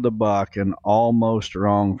right for the buck and almost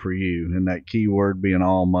wrong for you, and that key word being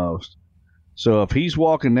almost. So if he's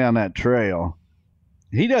walking down that trail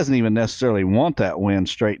he doesn't even necessarily want that wind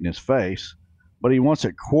straight in his face, but he wants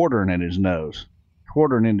it quartering in his nose,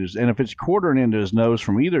 and if it's quartering into his nose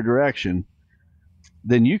from either direction,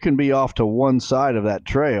 then you can be off to one side of that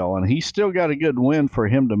trail, and he's still got a good wind for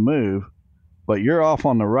him to move, but you're off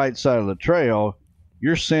on the right side of the trail.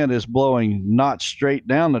 Your scent is blowing not straight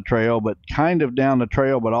down the trail, but kind of down the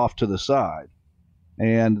trail, but off to the side.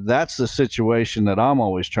 And that's the situation that I'm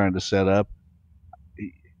always trying to set up.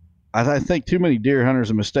 I think too many deer hunters,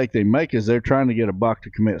 a mistake they make is they're trying to get a buck to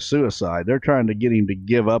commit suicide. They're trying to get him to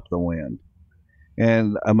give up the wind.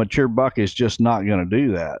 And a mature buck is just not going to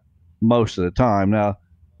do that most of the time. Now,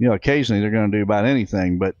 occasionally they're going to do about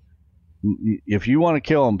anything, but if you want to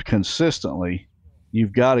kill them consistently,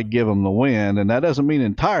 you've got to give them the wind. And that doesn't mean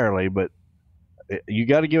entirely, but you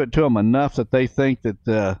got to give it to them enough that they think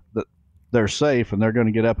that they're safe and they're going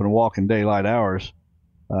to get up and walk in daylight hours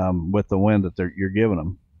with the wind that you're giving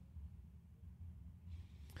them.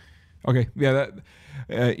 Okay, yeah,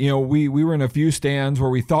 we were in a few stands where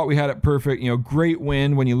we thought we had it perfect. Great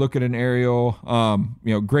wind when you look at an aerial.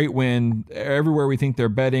 Great wind everywhere. We think they're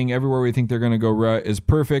bedding. Everywhere we think they're going to go rut is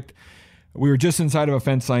perfect. We were just inside of a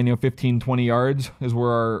fence line, 15, 20 yards is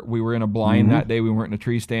where we were in a blind that day. We weren't in a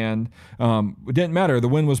tree stand. It didn't matter. The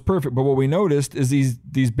wind was perfect. But what we noticed is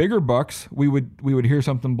these bigger bucks, we would hear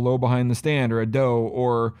something blow behind the stand, or a doe,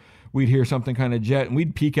 or we'd hear something kind of jet, and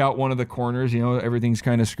we'd peek out one of the corners. Everything's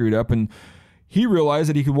kind of screwed up. And he realized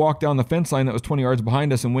that he could walk down the fence line that was 20 yards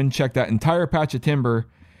behind us and wind check that entire patch of timber.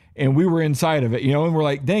 And we were inside of it, and we're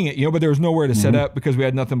like, dang it, but there was nowhere to set up because we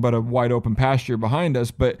had nothing but a wide open pasture behind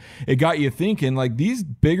us. But it got you thinking, like, these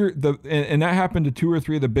bigger, and that happened to 2 or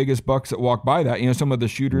 3 of the biggest bucks that walked by that, some of the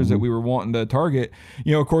shooters that we were wanting to target.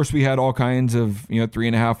 Of course, we had all kinds of,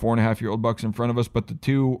 3.5, 4.5-year-old bucks in front of us, but the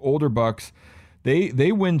 2 older bucks,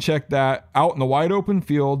 they wind checked that out in the wide open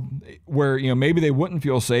field where, maybe they wouldn't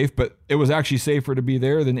feel safe, but it was actually safer to be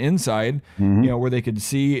there than inside, where they could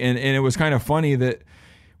see. And it was kind of funny that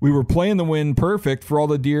we were playing the wind perfect for all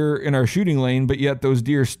the deer in our shooting lane, but yet those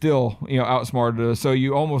deer still, outsmarted us. So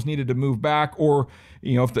you almost needed to move back, or,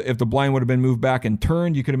 if the blind would have been moved back and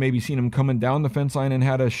turned, you could have maybe seen them coming down the fence line and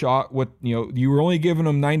had a shot with, you were only giving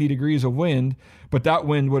them 90 degrees of wind, but that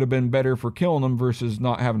wind would have been better for killing them versus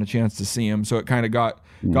not having a chance to see them. So it kind of got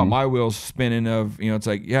my wheels spinning of, it's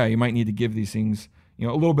like, yeah, you might need to give these things, a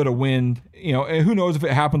little bit of wind, and who knows if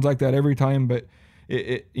it happens like that every time, but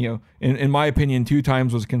in my opinion, 2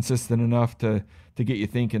 times was consistent enough to get you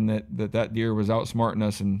thinking that deer was outsmarting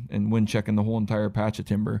us and wind checking the whole entire patch of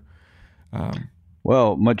timber.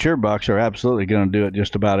 Well, mature bucks are absolutely going to do it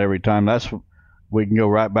just about every time. We can go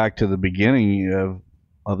right back to the beginning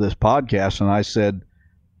of this podcast, and I said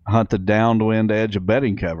hunt the downwind edge of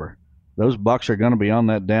bedding cover. Those bucks are going to be on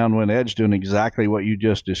that downwind edge doing exactly what you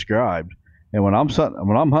just described. And when I'm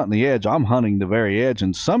hunting the edge, I'm hunting the very edge,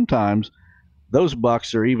 and sometimes those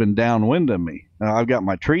bucks are even downwind of me. Now, I've got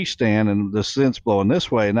my tree stand and the scent's blowing this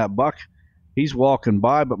way, and that buck, he's walking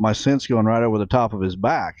by, but my scent's going right over the top of his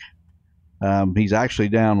back. He's actually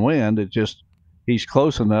downwind. He's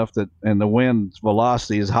close enough and the wind's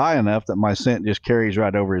velocity is high enough that my scent just carries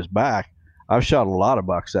right over his back. I've shot a lot of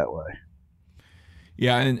bucks that way.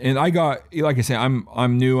 Yeah, and I got, like I said,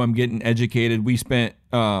 I'm new. I'm getting educated. We spent,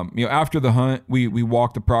 after the hunt, we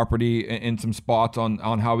walked the property in some spots on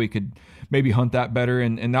how we could maybe hunt that better,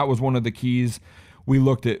 and that was one of the keys. We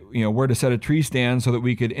looked at where to set a tree stand so that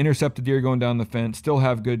we could intercept the deer going down the fence, still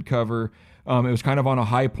have good cover. It was kind of on a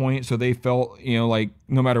high point, so they felt like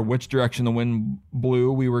no matter which direction the wind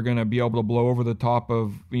blew, we were going to be able to blow over the top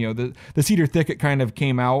of the cedar thicket. Kind of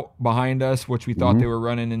came out behind us, which we thought they were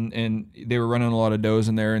running, and they were running a lot of does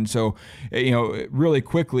in there, and so really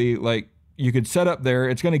quickly, like, you could set up there.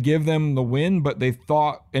 It's going to give them the wind, but they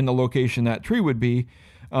thought in the location that tree would be,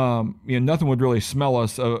 nothing would really smell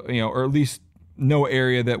us, or at least no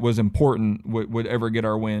area that was important would ever get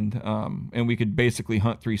our wind. And we could basically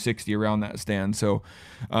hunt 360 around that stand. So,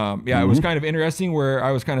 it was kind of interesting where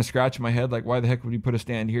I was kind of scratching my head, like, why the heck would you put a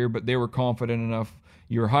stand here? But they were confident enough.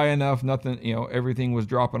 You were high enough, nothing, everything was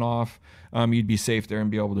dropping off. You'd be safe there and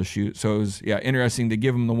be able to shoot. So it was, interesting to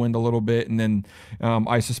give them the wind a little bit. And then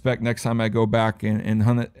I suspect next time I go back and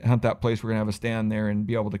hunt that place, we're going to have a stand there and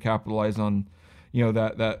be able to capitalize on,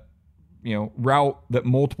 that route that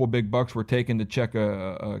multiple big bucks were taking to check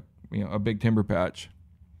a big timber patch.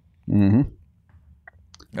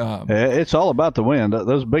 It's all about the wind.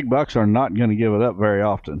 Those big bucks are not going to give it up very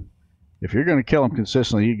often. If you're going to kill them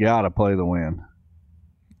consistently, you got to play the wind.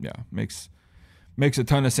 Yeah, makes a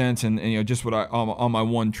ton of sense. And just what I on my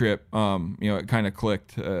one trip, it kind of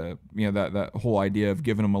clicked. That whole idea of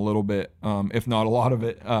giving them a little bit, if not a lot of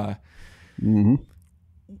it.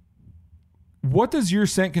 What does your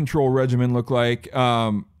scent control regimen look like?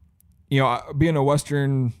 Being a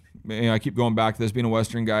Western, I keep going back to this, being a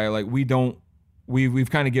Western guy, like we've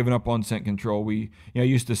kind of given up on scent control. I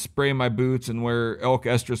used to spray my boots and wear elk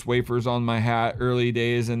estrus wafers on my hat early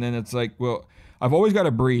days. And then it's like, well, I've always got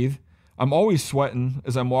to breathe. I'm always sweating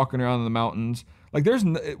as I'm walking around in the mountains. Like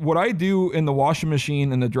what I do in the washing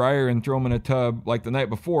machine and the dryer and throw them in a tub like the night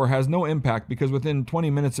before has no impact, because within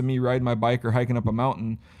 20 minutes of me riding my bike or hiking up a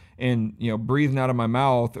mountain and, breathing out of my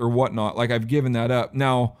mouth or whatnot, like I've given that up.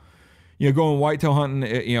 Now, going whitetail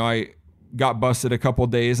hunting, I got busted a couple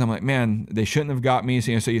of days. I'm like, man, they shouldn't have got me.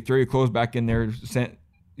 So, so you throw your clothes back in there, scent,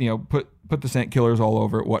 put the scent killers all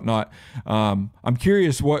over it, whatnot. I'm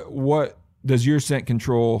curious, what does your scent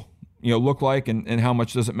control, look like, and how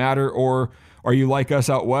much does it matter? Or are you like us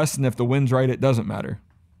out west, and if the wind's right, it doesn't matter?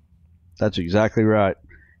 That's exactly right.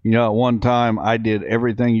 At one time I did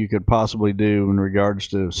everything you could possibly do in regards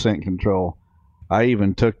to scent control. I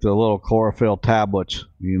even took the little chlorophyll tablets,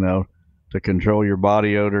 to control your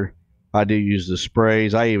body odor. I do use the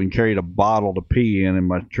sprays. I even carried a bottle to pee in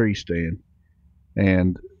my tree stand.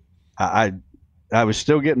 And I was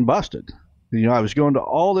still getting busted. I was going to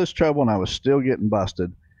all this trouble and I was still getting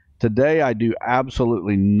busted. Today I do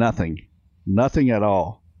absolutely nothing at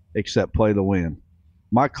all except play the wind.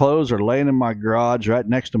 My clothes are laying in my garage right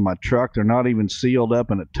next to my truck. They're not even sealed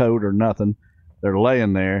up in a tote or nothing. They're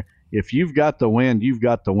laying there. If you've got the wind, you've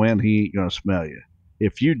got the wind. He ain't going to smell you.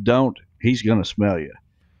 If you don't, he's going to smell you.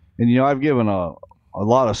 And, I've given a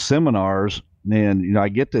lot of seminars, and, I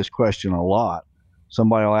get this question a lot.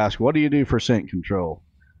 Somebody will ask, what do you do for scent control?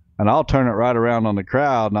 And I'll turn it right around on the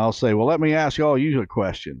crowd, and I'll say, well, let me ask all you a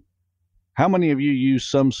question. How many of you use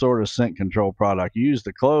some sort of scent control product? You use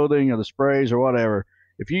the clothing or the sprays or whatever.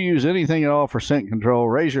 If you use anything at all for scent control,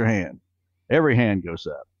 raise your hand. Every hand goes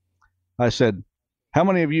up. I said, how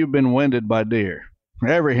many of you have been winded by deer?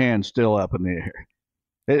 Every hand's still up in the air.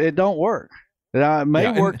 It don't work. Now, it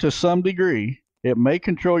may work to some degree. It may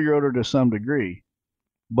control your odor to some degree.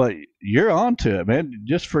 But you're onto it, man.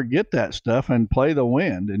 Just forget that stuff and play the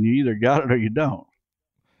wind, and you either got it or you don't.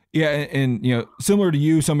 Yeah, and similar to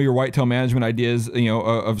you, some of your whitetail management ideas,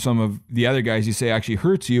 of some of the other guys you say actually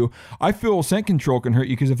hurts you. I feel scent control can hurt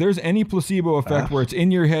you, because if there's any placebo effect where it's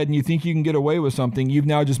in your head and you think you can get away with something, you've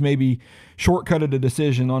now just maybe shortcutted a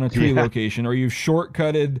decision on a tree location, or you've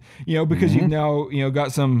shortcutted, because you've now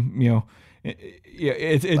got some,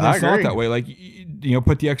 it's not that way. Like,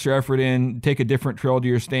 put the extra effort in, take a different trail to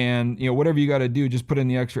your stand, whatever you got to do, just put in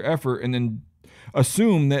the extra effort, and then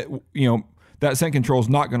assume that that scent control is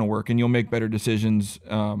not going to work, and you'll make better decisions.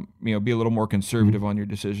 Be a little more conservative on your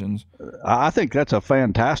decisions. I think that's a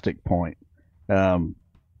fantastic point. If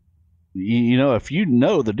you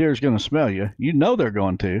know the deer's going to smell you, they're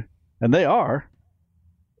going to, and they are,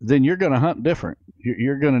 then you're going to hunt different.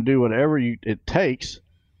 You're going to do whatever it takes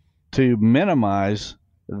to minimize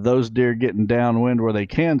those deer getting downwind where they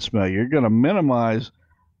can smell you. You're going to minimize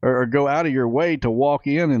or go out of your way to walk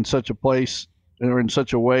in such a place or in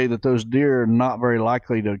such a way that those deer are not very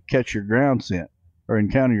likely to catch your ground scent or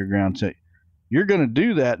encounter your ground scent. You're going to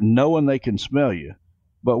do that knowing they can smell you.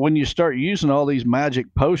 But when you start using all these magic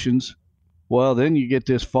potions, well, then you get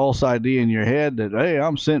this false idea in your head that, hey,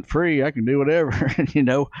 I'm scent free, I can do whatever,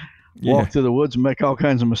 walk through the woods and make all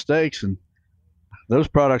kinds of mistakes. And those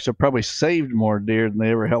products have probably saved more deer than they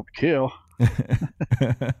ever helped kill.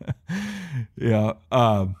 Yeah.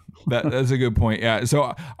 That's a good point. Yeah.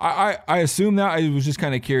 So I assume that. I was just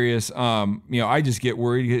kind of curious. I just get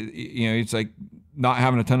worried. It's like not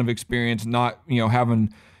having a ton of experience, not,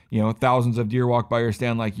 having, thousands of deer walk by your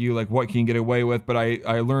stand like you, like what can you get away with? But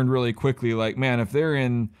I learned really quickly, like, man, if they're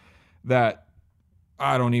in that,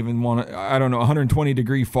 120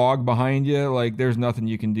 degree fog behind you, like there's nothing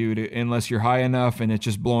you can do unless you're high enough and it's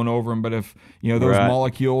just blowing over them. But if, those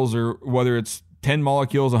molecules, or whether it's 10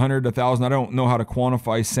 molecules, 100, 1,000, I don't know how to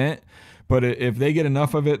quantify scent, but if they get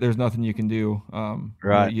enough of it, there's nothing you can do.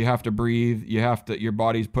 You have to breathe. Your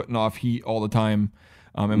body's putting off heat all the time.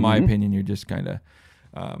 In my opinion, you're just kind of,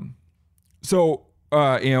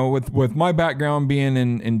 with my background being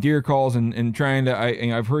in deer calls and trying to,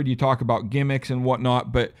 I've heard you talk about gimmicks and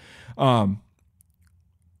whatnot, but,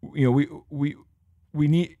 we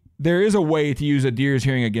need, there is a way to use a deer's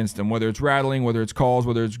hearing against them, whether it's rattling, whether it's calls,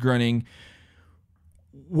 whether it's grunting.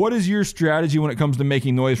 What is your strategy when it comes to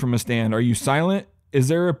making noise from a stand? Are you silent? Is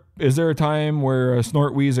there a time where a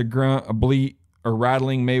snort, wheeze, a grunt, a bleat, or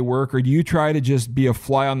rattling may work? Or do you try to just be a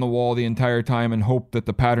fly on the wall the entire time and hope that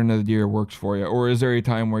the pattern of the deer works for you? Or is there a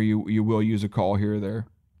time where you will use a call here or there?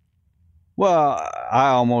 Well, I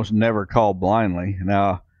almost never call blindly.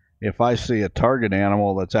 Now, if I see a target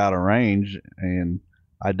animal that's out of range and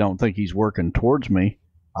I don't think he's working towards me,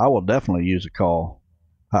 I will definitely use a call.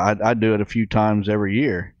 I do it a few times every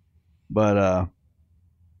year. But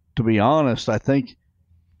to be honest, I think,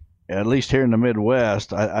 at least here in the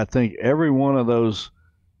Midwest, I think every one of those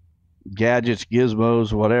gadgets,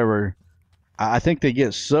 gizmos, whatever, I think they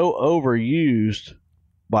get so overused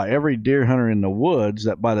by every deer hunter in the woods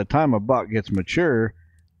that by the time a buck gets mature,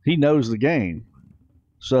 he knows the game.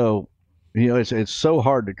 So, it's so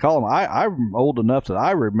hard to call them. I'm old enough that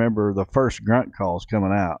I remember the first grunt calls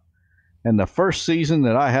coming out. And the first season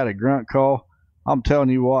that I had a grunt call, I'm telling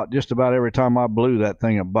you what, just about every time I blew that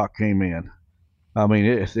thing, a buck came in. I mean,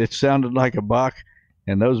 it sounded like a buck,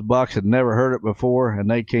 and those bucks had never heard it before, and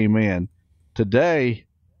they came in. Today,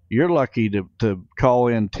 you're lucky to call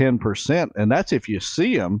in 10%, and that's if you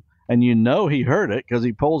see him and you know he heard it because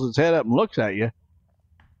he pulls his head up and looks at you.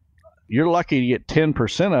 You're lucky to get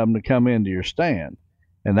 10% of them to come into your stand.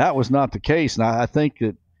 And that was not the case. And I think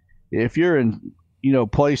that if you're in,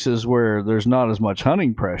 places where there's not as much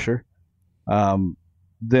hunting pressure,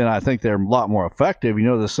 then I think they're a lot more effective.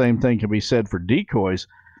 The same thing can be said for decoys.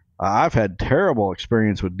 I've had terrible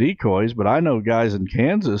experience with decoys, but I know guys in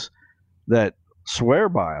Kansas that swear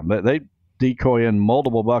by them. That they decoy in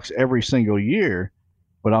multiple bucks every single year.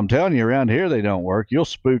 But I'm telling you, around here they don't work. You'll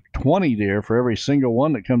spook 20 deer for every single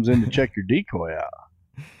one that comes in to check your decoy out.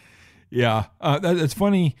 Yeah, that's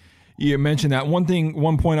funny. You mentioned that. One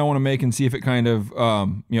point I want to make and see if it kind of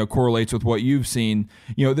correlates with what you've seen.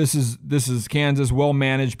 This is Kansas, well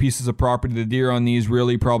managed pieces of property. The deer on these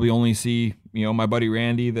really probably only see my buddy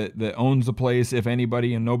Randy that owns the place, if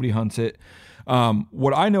anybody, and nobody hunts it.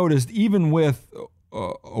 What I noticed, even with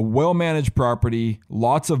a well-managed property,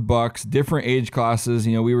 lots of bucks, different age classes.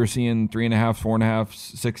 We were seeing 3.5,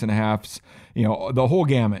 4.5, 6.5, the whole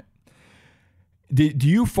gamut. Do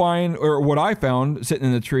you find, or what I found sitting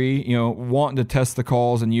in the tree, wanting to test the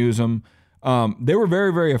calls and use them, they were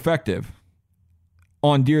very, very effective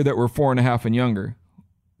on deer that were 4.5 and younger.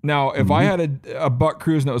 Now, if I had a buck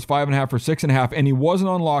cruising that was 5.5 or 6.5 and he wasn't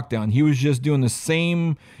on lockdown, he was just doing the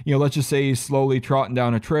same, let's just say he's slowly trotting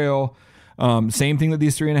down a trail. Same thing that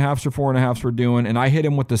these 3.5s or 4.5s were doing, and I hit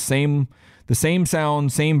him with the same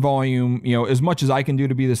sound, same volume, as much as I can do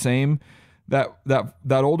to be the same. That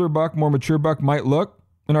older buck, more mature buck might look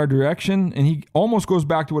in our direction, and he almost goes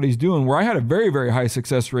back to what he's doing. Where I had a very, very high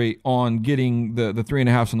success rate on getting the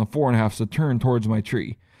 3.5s and the 4.5s to turn towards my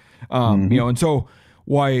tree, and so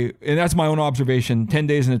and that's my own observation. 10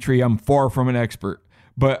 days in a tree, I'm far from an expert,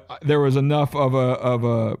 but there was enough of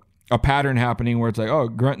a pattern happening where it's like, oh,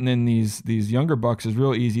 grunting in these younger bucks is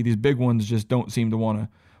real easy. These big ones just don't seem to want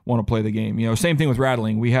to play the game. Same thing with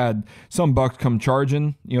rattling. We had some bucks come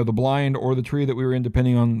charging, the blind or the tree that we were in,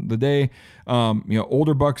 depending on the day.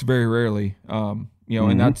 Older bucks very rarely, and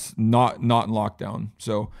that's not in lockdown.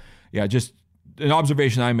 So yeah, just an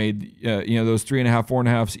observation I made, those 3.5,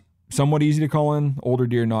 4.5s, somewhat easy to call in, older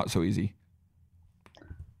deer, not so easy.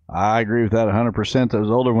 I agree with that 100%. Those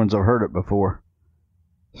older ones have heard it before.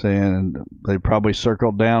 Saying they probably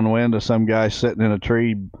circled downwind of some guy sitting in a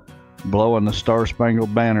tree blowing the Star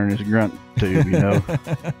Spangled Banner in his grunt tube,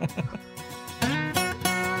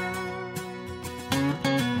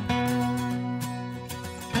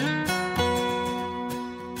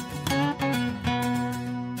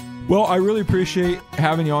 Well, I really appreciate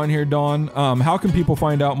having you on here, Don. How can people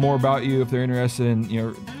find out more about you if they're interested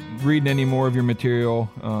in, reading any more of your material,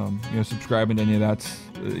 subscribing to any of that,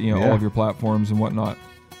 all of your platforms and whatnot?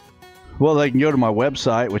 Well, they can go to my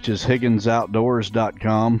website, which is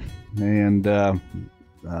higginsoutdoors.com, and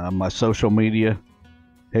my social media,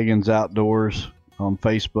 Higgins Outdoors on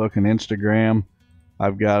Facebook and Instagram.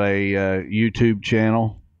 I've got a YouTube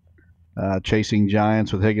channel, Chasing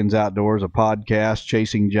Giants with Higgins Outdoors, a podcast,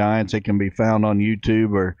 Chasing Giants. It can be found on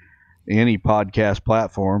YouTube or any podcast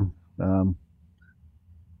platform. I'm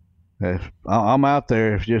out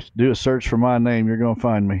there. If you just do a search for my name, you're going to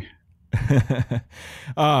find me.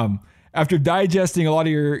 After digesting a lot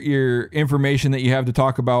of your information that you have to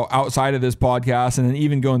talk about outside of this podcast, and then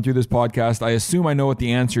even going through this podcast, I assume I know what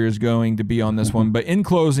the answer is going to be on this one. But in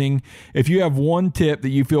closing, if you have one tip that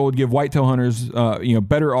you feel would give whitetail hunters,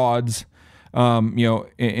 better odds,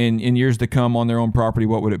 in years to come on their own property,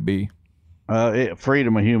 what would it be?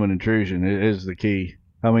 Freedom of human intrusion is the key.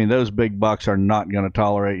 I mean, those big bucks are not going to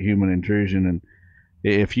tolerate human intrusion, and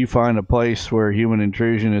if you find a place where human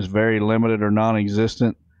intrusion is very limited or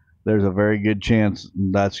non-existent, there's a very good chance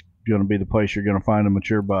that's going to be the place you're going to find a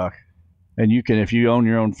mature buck. And you can, if you own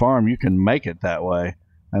your own farm, you can make it that way.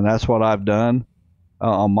 And that's what I've done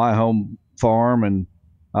on my home farm. And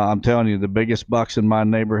I'm telling you, the biggest bucks in my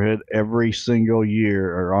neighborhood every single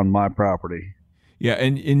year are on my property. Yeah,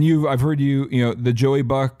 and I've heard the Joey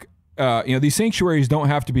buck. These sanctuaries don't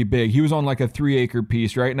have to be big. He was on like a 3-acre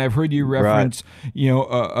piece, right? And I've heard you reference,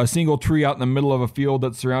 a single tree out in the middle of a field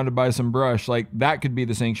that's surrounded by some brush. Like that could be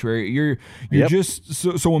the sanctuary. You're just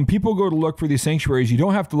so when people go to look for these sanctuaries, you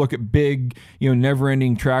don't have to look at big,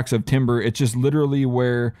 never-ending tracts of timber. It's just literally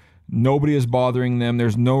where nobody is bothering them.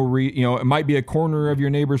 There's no it might be a corner of your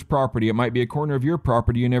neighbor's property. It might be a corner of your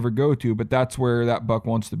property you never go to, but that's where that buck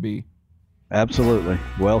wants to be. Absolutely.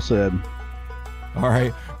 Well said. All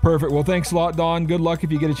right. Perfect. Well, thanks a lot, Don. Good luck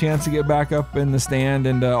if you get a chance to get back up in the stand,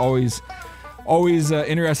 and always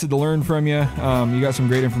interested to learn from you. You got some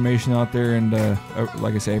great information out there, and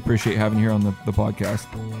like I say, I appreciate having you here on the podcast.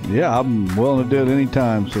 Yeah, I'm willing to do it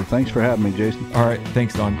anytime, so thanks for having me, Jason. All right.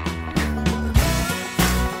 Thanks, Don.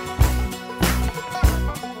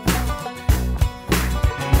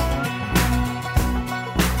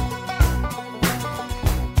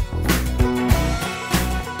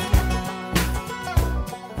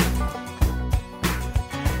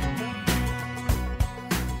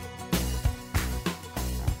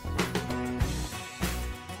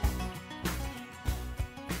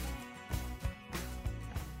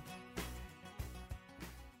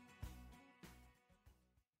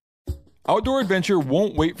 Outdoor adventure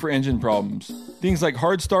won't wait for engine problems. Things like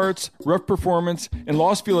hard starts, rough performance, and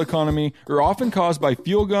lost fuel economy are often caused by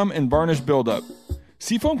fuel gum and varnish buildup.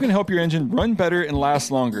 Seafoam can help your engine run better and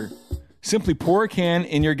last longer. Simply pour a can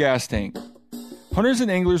in your gas tank. Hunters and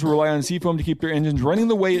anglers rely on Seafoam to keep their engines running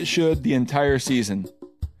the way it should the entire season.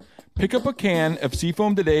 Pick up a can of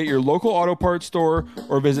Seafoam today at your local auto parts store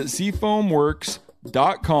or visit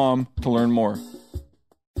seafoamworks.com to learn more.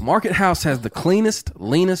 Market House has the cleanest,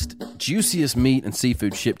 leanest, juiciest meat and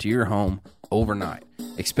seafood shipped to your home overnight.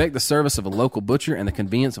 Expect the service of a local butcher and the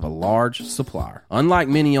convenience of a large supplier. Unlike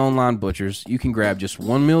many online butchers, you can grab just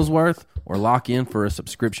one meal's worth or lock in for a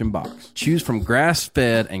subscription box. Choose from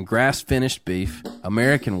grass-fed and grass-finished beef,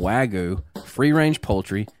 American Wagyu, free-range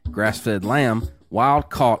poultry, grass-fed lamb,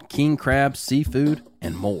 wild-caught king crab, seafood,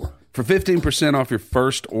 and more. For 15% off your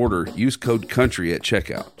first order, use code COUNTRY at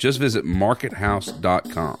checkout. Just visit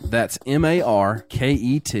markethouse.com. That's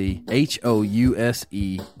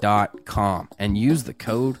MarketHouse.com and use the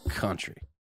code COUNTRY.